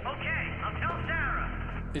 Okay, I'll tell Sarah.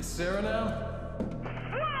 It's Sarah now?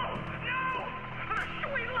 Whoa! No! For the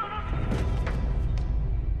sweet love of...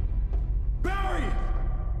 Barry!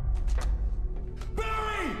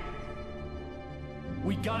 Barry!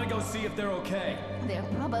 We gotta go see if they're okay. They're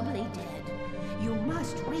probably dead. You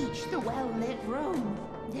must reach the well-lit room.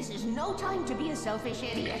 This is no time to be a selfish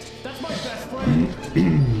idiot. That's my best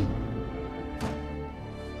friend!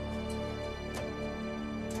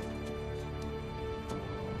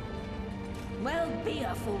 Well, be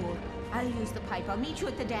a fool. I'll use the pipe. I'll meet you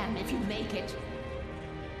at the dam if you make it.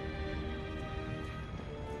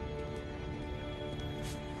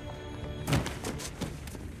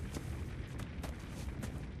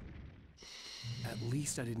 At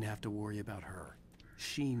least I didn't have to worry about her.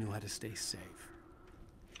 She knew how to stay safe.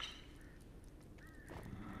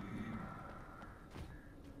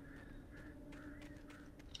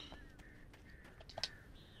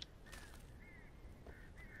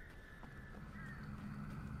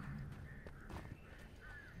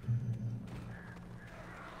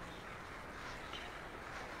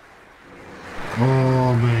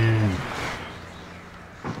 Oh man.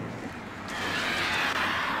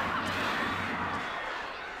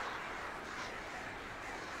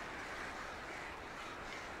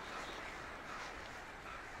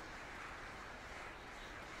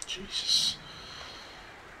 Jesus.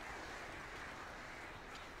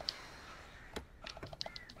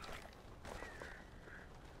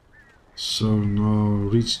 So now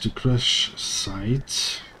reach the crash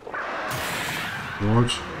site.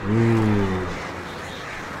 What? Oh.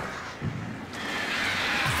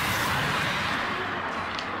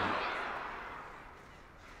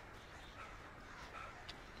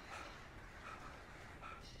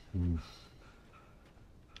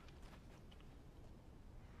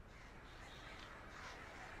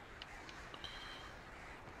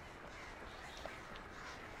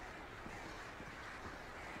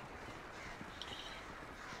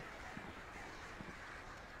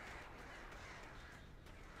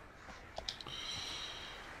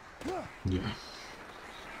 Yeah.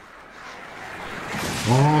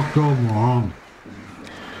 Oh, come on.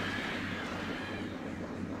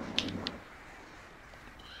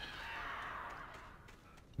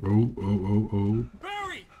 Oh.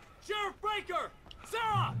 Barry! Sheriff Baker!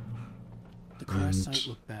 Sarah! The crash site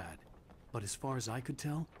looked bad, but as far as I could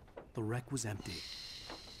tell, the wreck was empty.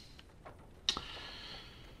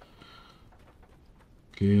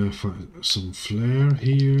 Okay, I find some flare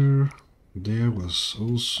here. There was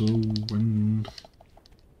also when...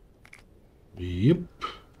 Yep.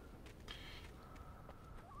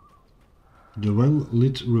 The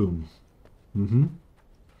well-lit room.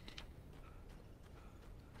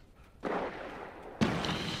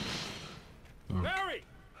 Barry!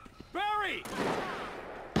 Barry!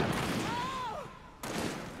 Oh!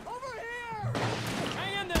 Over here!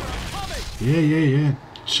 Hang in there, I'm coming! Yeah.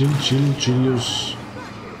 Chill.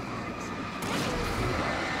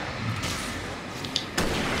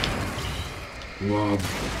 Wow. What?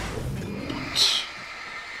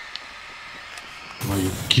 Are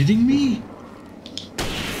you kidding me?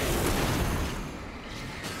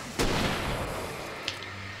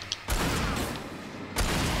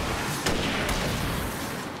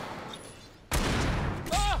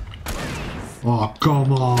 Oh,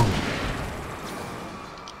 come on.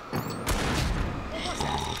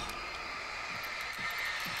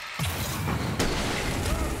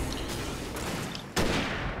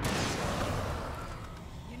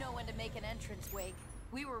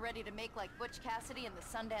 We were ready to make like Butch Cassidy and the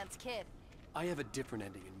Sundance Kid. I have a different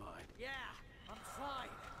ending in mind. Yeah, I'm fine.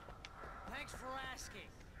 Thanks for asking.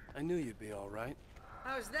 I knew you'd be all right.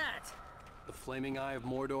 How's that? The flaming eye of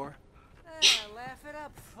Mordor? Laugh it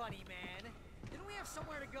up, funny man. Didn't we have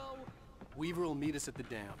somewhere to go? Weaver will meet us at the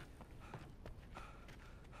dam.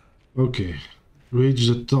 Okay. Reach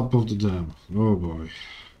the top of the dam. Oh boy.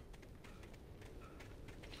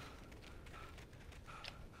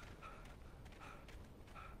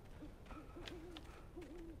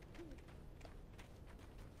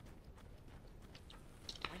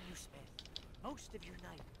 Most of your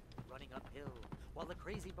night running uphill while the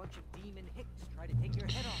crazy bunch of demon hicks try to take your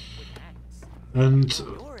head off with axe. And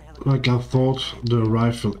like I thought, the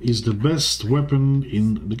rifle is the best weapon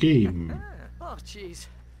in the game. Oh jeez,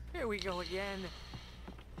 here we go again.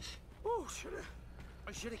 Oh,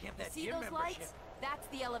 I should have kept that See gym those membership. lights? That's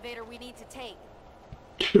the elevator we need to take.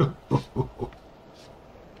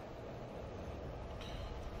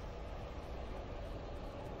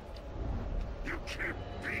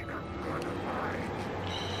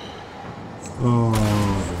 Oh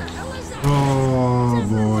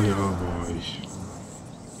boy.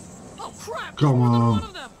 Oh crap! Come on. One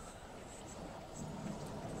of them.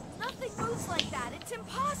 Nothing moves like that. It's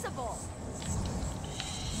impossible.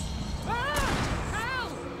 Ah! Al!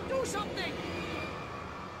 Do something!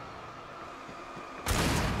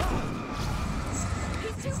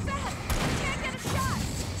 He's too fast. I can't get a shot.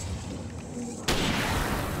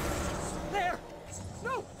 There!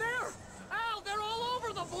 No, there! Al, they're all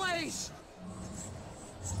over the place!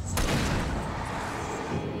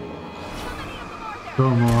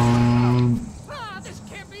 Come on. Ah, this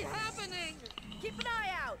can't be happening! Keep an eye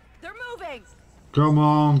out. They're moving. Come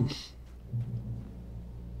on.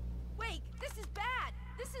 Wait, this is bad.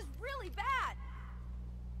 This is really bad.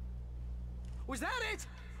 Was that it?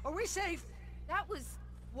 Are we safe? That was...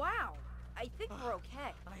 wow. I think we're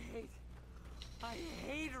okay. I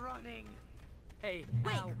hate running. Hey,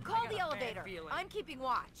 Wait, Al, call I got the a bad elevator. feeling. I'm keeping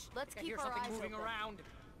watch. Let's I keep hear our something eyes moving open. around.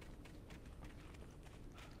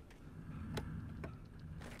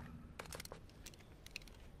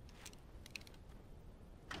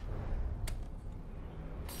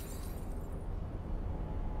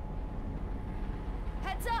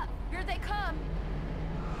 Heads up! Here they come.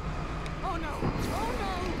 Oh no! Oh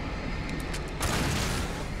no!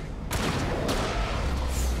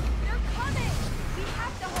 They're coming. We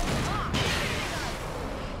have to hold them off. They're hitting us.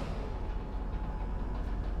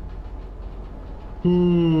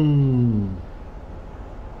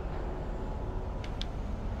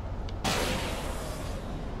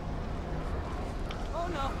 Oh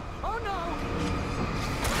no! Oh no!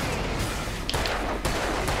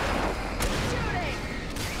 Shooting.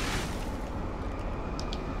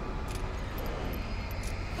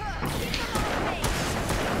 Keep them on pace.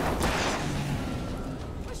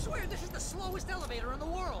 I swear this is the slowest elevator in the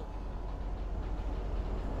world.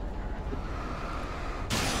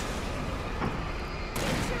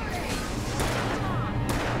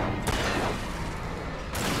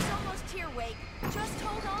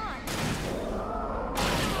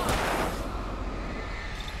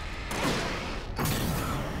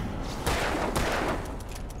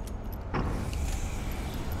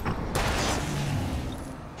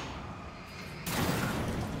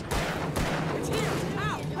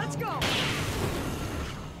 go!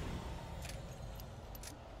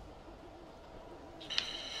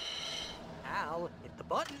 Al, hit the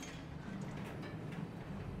button.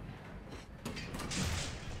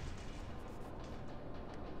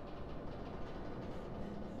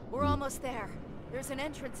 We're almost there. There's an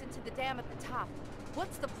entrance into the dam at the top.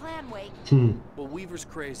 What's the plan, Wake? Well, Weaver's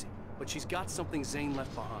crazy, but she's got something Zane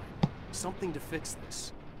left behind. Something to fix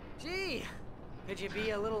this. Gee, could you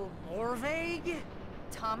be a little more vague?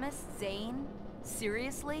 Thomas Zane?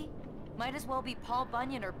 Seriously? Might as well be Paul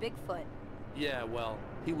Bunyan or Bigfoot. Yeah, well,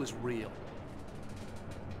 he was real.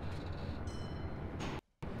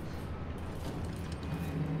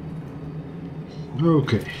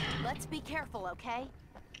 Okay. Let's be careful, okay?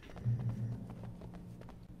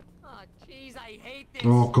 Oh, jeez, I hate this.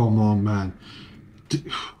 Oh, come on, man.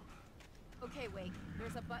 Okay, Wake.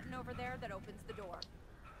 There's a button over there that opens the door.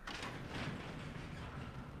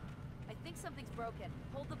 I think something's broken.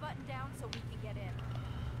 Hold the button down so we can get in.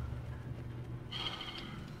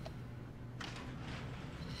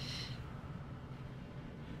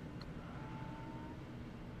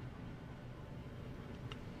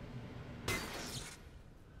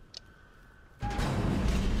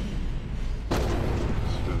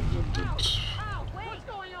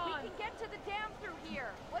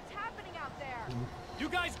 You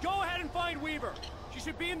guys go ahead and find Weaver. She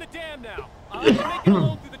should be in the dam now. I'll make it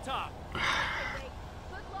alone through the top.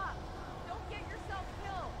 Good luck. Don't get yourself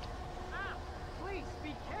killed. Ah, please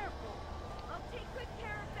be careful. I'll take good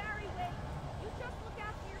care of Barry, Wake. You just look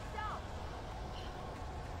after yourself.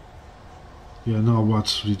 Yeah, now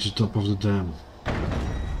what? Reach the top of the dam.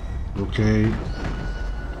 Okay. You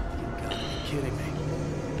gotta be kidding me.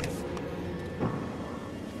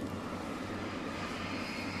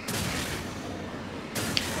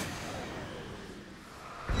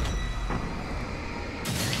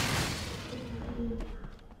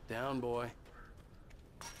 Down, boy.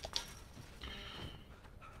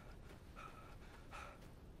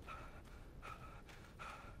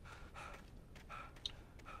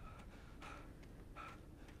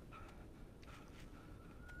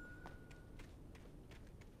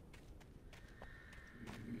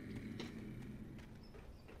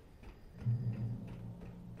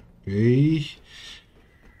 Okay.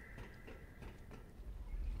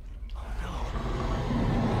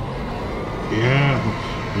 Yeah,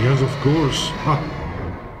 yes, of course.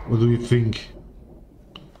 What do you think?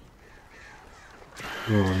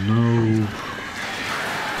 Oh no.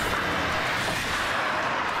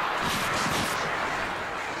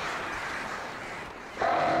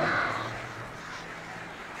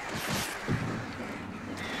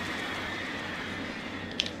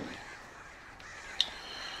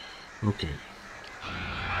 Okay.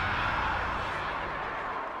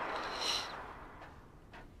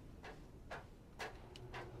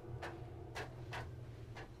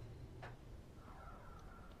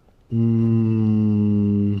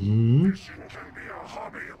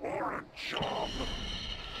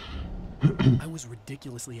 I was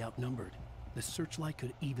ridiculously outnumbered. The searchlight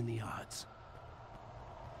could even the odds.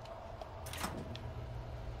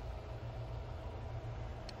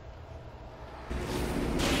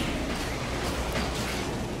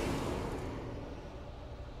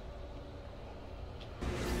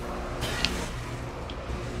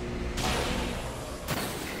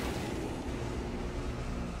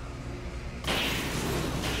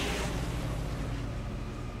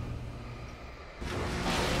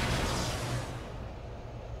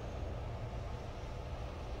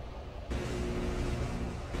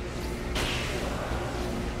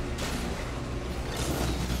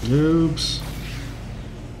 Oops.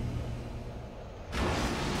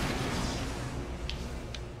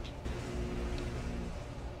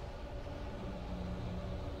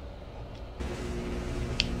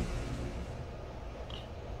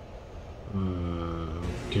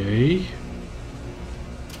 Okay.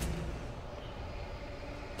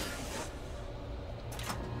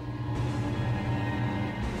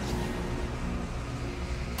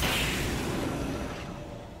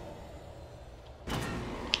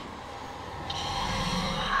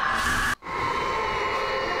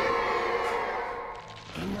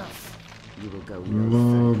 You will go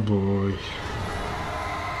Oh boy.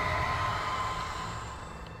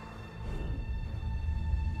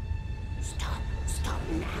 Stop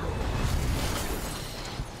now.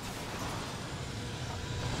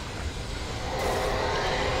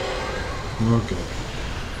 Okay.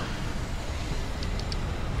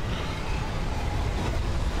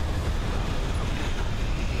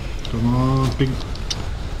 Come on, pick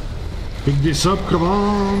this up, come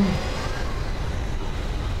on.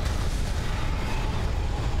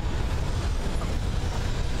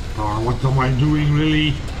 Oh, what am I doing,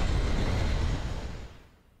 really?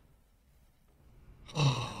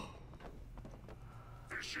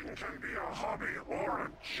 Fishing can be a hobby or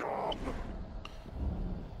a job.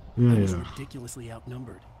 Yeah, I was yeah. ridiculously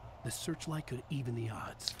outnumbered. The searchlight could even the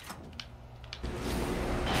odds.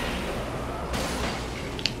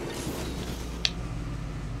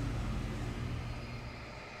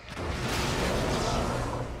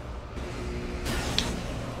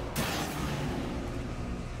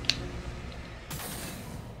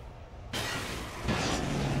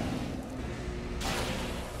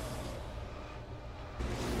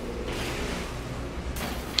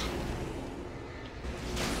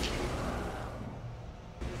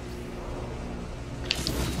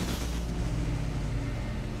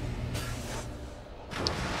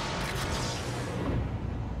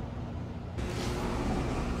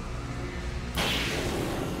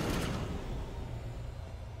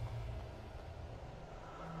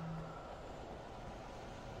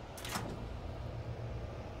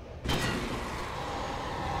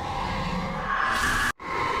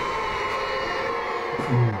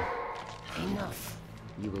 Enough.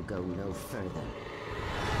 You will go no further.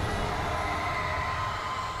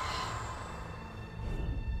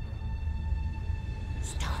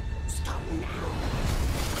 Stop. Stop now.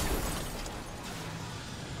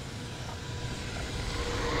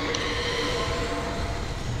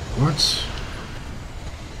 What?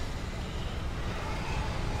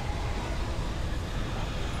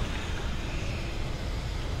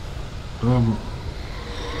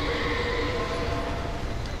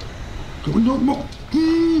 No more.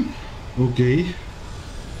 Okay.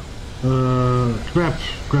 Crap.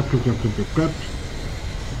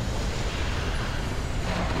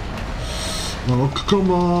 Oh,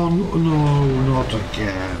 come on. No, not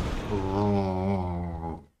again.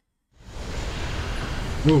 Oh.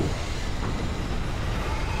 Oh.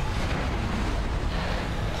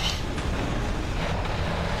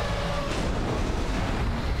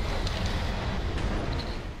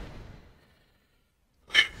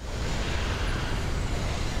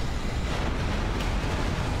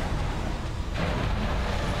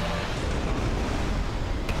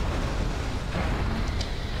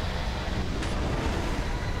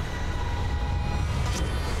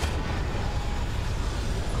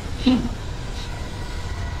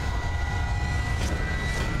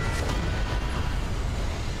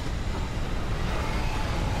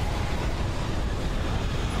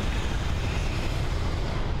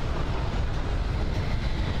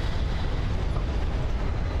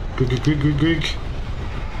 Quick.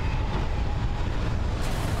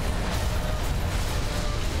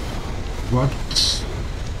 What?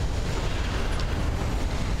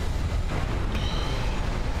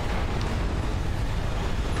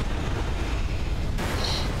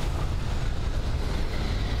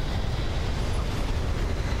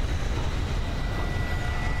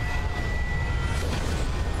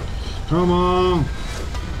 Come on!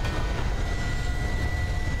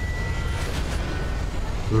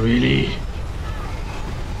 Really?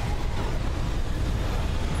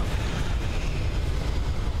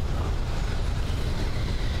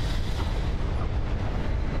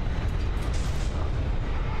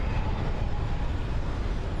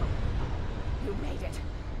 You made it.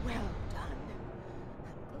 Well done.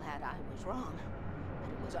 I'm glad I was wrong. But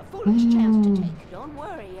it was a foolish chance to take. Don't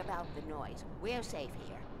worry about the noise. We're safe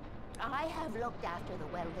here. I have looked after the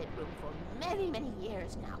well-lit room for many, many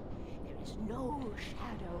years now. There is no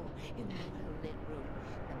shadow in the well-lit room.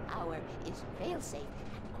 The power is fail-safe,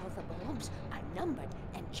 and all the bulbs are numbered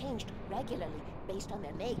and changed regularly based on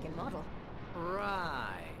their make and model.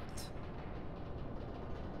 Right.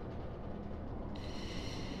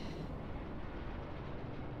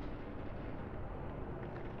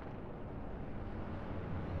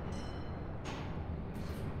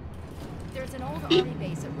 There's an old army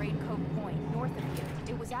base at Raincoat Point, north of here.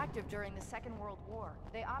 It was active during the Second World War.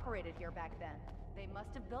 They operated here back then. They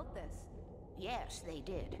must have built this. Yes, they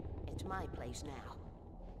did. It's my place now.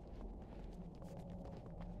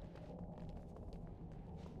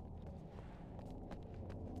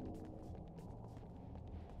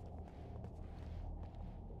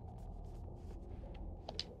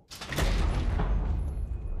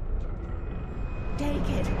 Take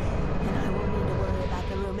it, and I won't need to worry about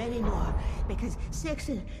the room anymore, because 6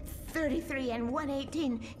 and 33 and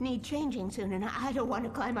 118 need changing soon, and I don't want to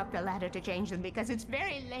climb up the ladder to change them because it's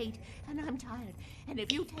very late, and I'm tired. And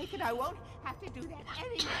if you take it, I won't have to do that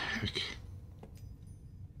anymore.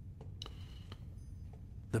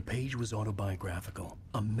 The page was autobiographical,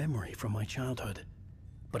 a memory from my childhood.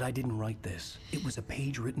 But I didn't write this. It was a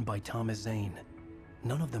page written by Thomas Zane.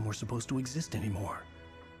 None of them were supposed to exist anymore.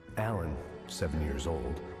 Alan, 7 years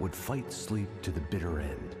old, would fight sleep to the bitter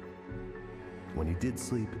end. When he did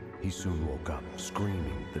sleep, he soon woke up,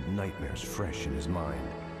 screaming, the nightmares fresh in his mind.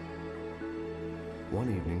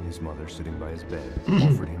 One evening, his mother, sitting by his bed,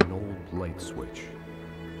 offered him an old light switch.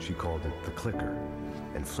 She called it the clicker,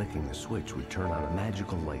 and flicking the switch would turn on a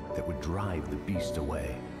magical light that would drive the beast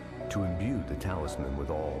away. To imbue the talisman with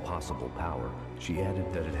all possible power, she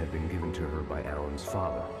added that it had been given to her by Alan's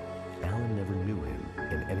father. Alan never knew him,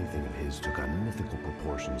 and anything of his took on mythical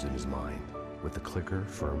proportions in his mind. With the clicker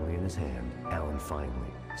firmly in his hand, Alan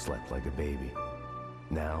finally slept like a baby.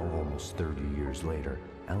 Now, almost 30 years later,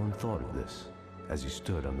 Alan thought of this as he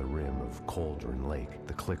stood on the rim of Cauldron Lake,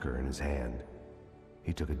 the clicker in his hand.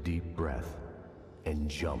 He took a deep breath and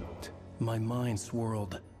jumped. My mind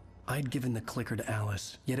swirled. I'd given the clicker to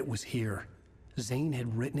Alice, yet it was here. Zane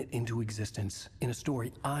had written it into existence, in a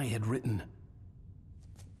story I had written.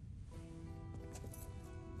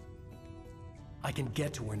 I can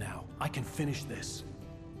get to her now. I can finish this.